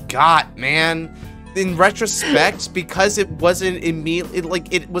thing we got, man. In retrospect, because it wasn't immediately,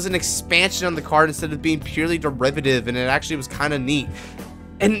 like, it was an expansion on the card instead of being purely derivative, and it actually was kind of neat.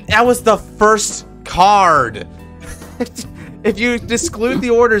 And that was the first card. If you exclude the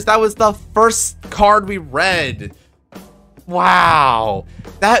orders, that was the first card we read. Wow,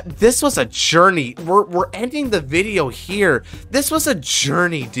 this was a journey. We're ending the video here. This was a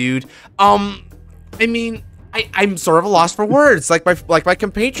journey, dude. I mean, I'm sort of a loss for words, like my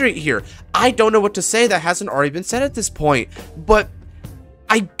compatriot here. I don't know what to say that hasn't already been said at this point, but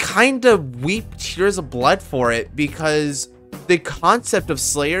I kind of weep tears of blood for it because the concept of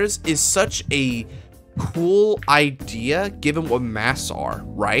Slayers is such a cool idea given what masks are,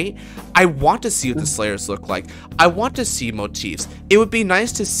 right? I want to see what the Slayers look like. I want to see motifs. It would be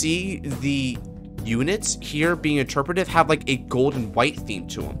nice to see the units here being interpretive have like a gold and white theme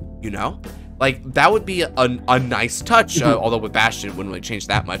to them, you know? Like, that would be a nice touch, although with Bastion it wouldn't really change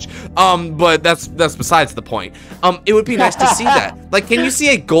that much. But that's besides the point. It would be nice to see that. Like, can you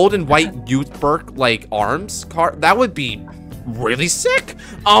see a gold and white Youthberk, like, arms card? That would be really sick.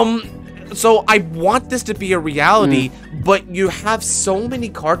 So I want this to be a reality, but you have so many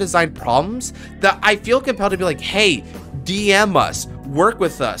card design problems that I feel compelled to be like, hey, DM us, work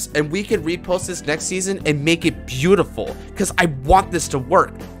with us, and we can repost this next season and make it beautiful, because I want this to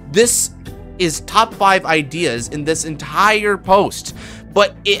work. This is top 5 ideas in this entire post,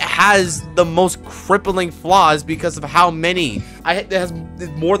 but it has the most crippling flaws because of how many. It has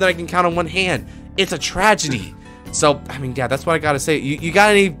more than I can count on one hand. It's a tragedy. So, I mean, yeah, that's what I gotta say. You got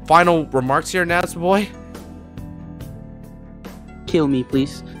any final remarks here, Nats boy? Kill me,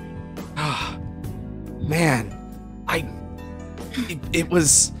 please. Man, it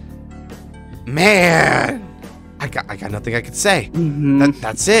was, man, I got nothing I could say.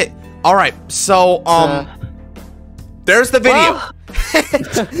 That's it. All right, so there's the video.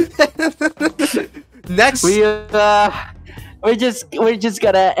 Next, we're just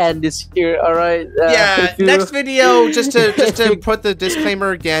gonna end this here. All right. Yeah. Next video, just to put the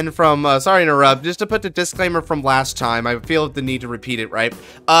disclaimer again from. Sorry to interrupt. Just to put the disclaimer from last time. I feel the need to repeat it. Right.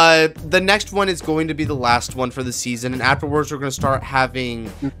 The next one is going to be the last one for the season, and afterwards we're going to start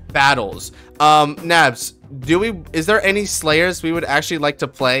having battles. Nabs, is there any Slayers we would actually like to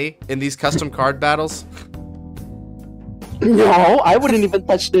play in these custom card battles? No, I wouldn't even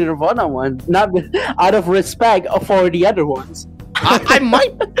touch the Nirvana one, not out of respect for the other ones. I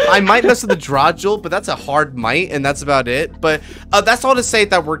might mess with the Drajeweled, but that's a hard might, and that's about it. But that's all to say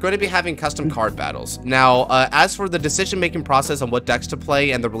that we're going to be having custom card battles. Now, as for the decision-making process on what decks to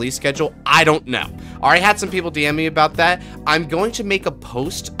play and the release schedule, I don't know. I already had some people DM me about that. I'm going to make a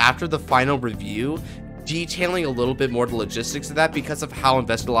post after the final review detailing a little bit more the logistics of that because of how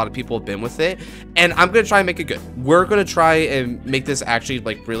invested a lot of people have been with it, and I'm gonna try and make it good. We're gonna try and make this actually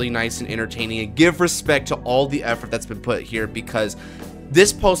like really nice and entertaining and give respect to all the effort that's been put here, because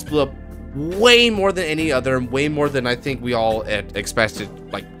this post blew up way more than any other, way more than I think we all expected,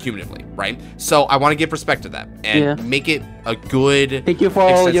 like, cumulatively, right? So I want to give respect to that and make it a good. Thank you for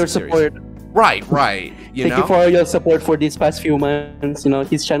all your support. Right. Thank you for all your support for these past few months. You know,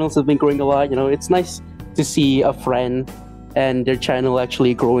 his channels have been growing a lot. You know, it's nice to see a friend and their channel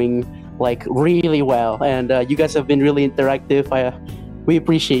actually growing like really well. And you guys have been really interactive. We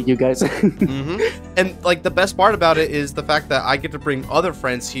appreciate you guys. And like the best part about it is the fact that I get to bring other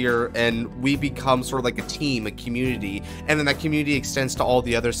friends here and we become sort of like a team, a community, and then that community extends to all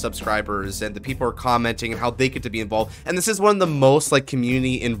the other subscribers and the people are commenting and how they get to be involved. And this is one of the most like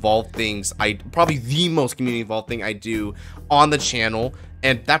community involved things probably the most community involved thing I do on the channel.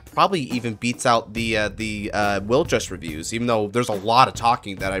 And that probably even beats out the Wildress reviews, even though there's a lot of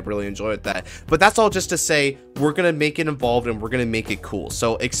talking that I really enjoy with that. But that's all just to say we're going to make it involved and we're going to make it cool.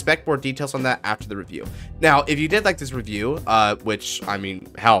 So expect more details on that after the review. Now, if you did like this review, which, I mean,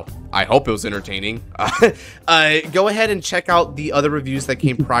 hell, I hope it was entertaining, go ahead and check out the other reviews that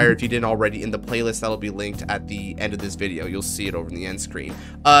came prior if you didn't already in the playlist that'll be linked at the end of this video. You'll see it over in the end screen.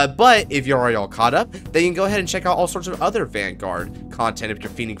 But if you're already all caught up, then you can go ahead and check out all sorts of other Vanguard content if you're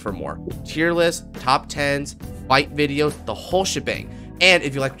feeding for more. Tier lists, top 10s, fight videos, the whole shebang. And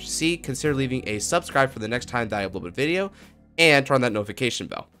if you like what you see, consider leaving a subscribe for the next time that I upload a video and turn on that notification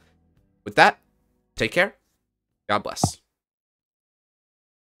bell. With that, take care. God bless.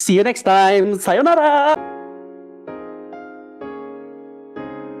 See you next time. Sayonara.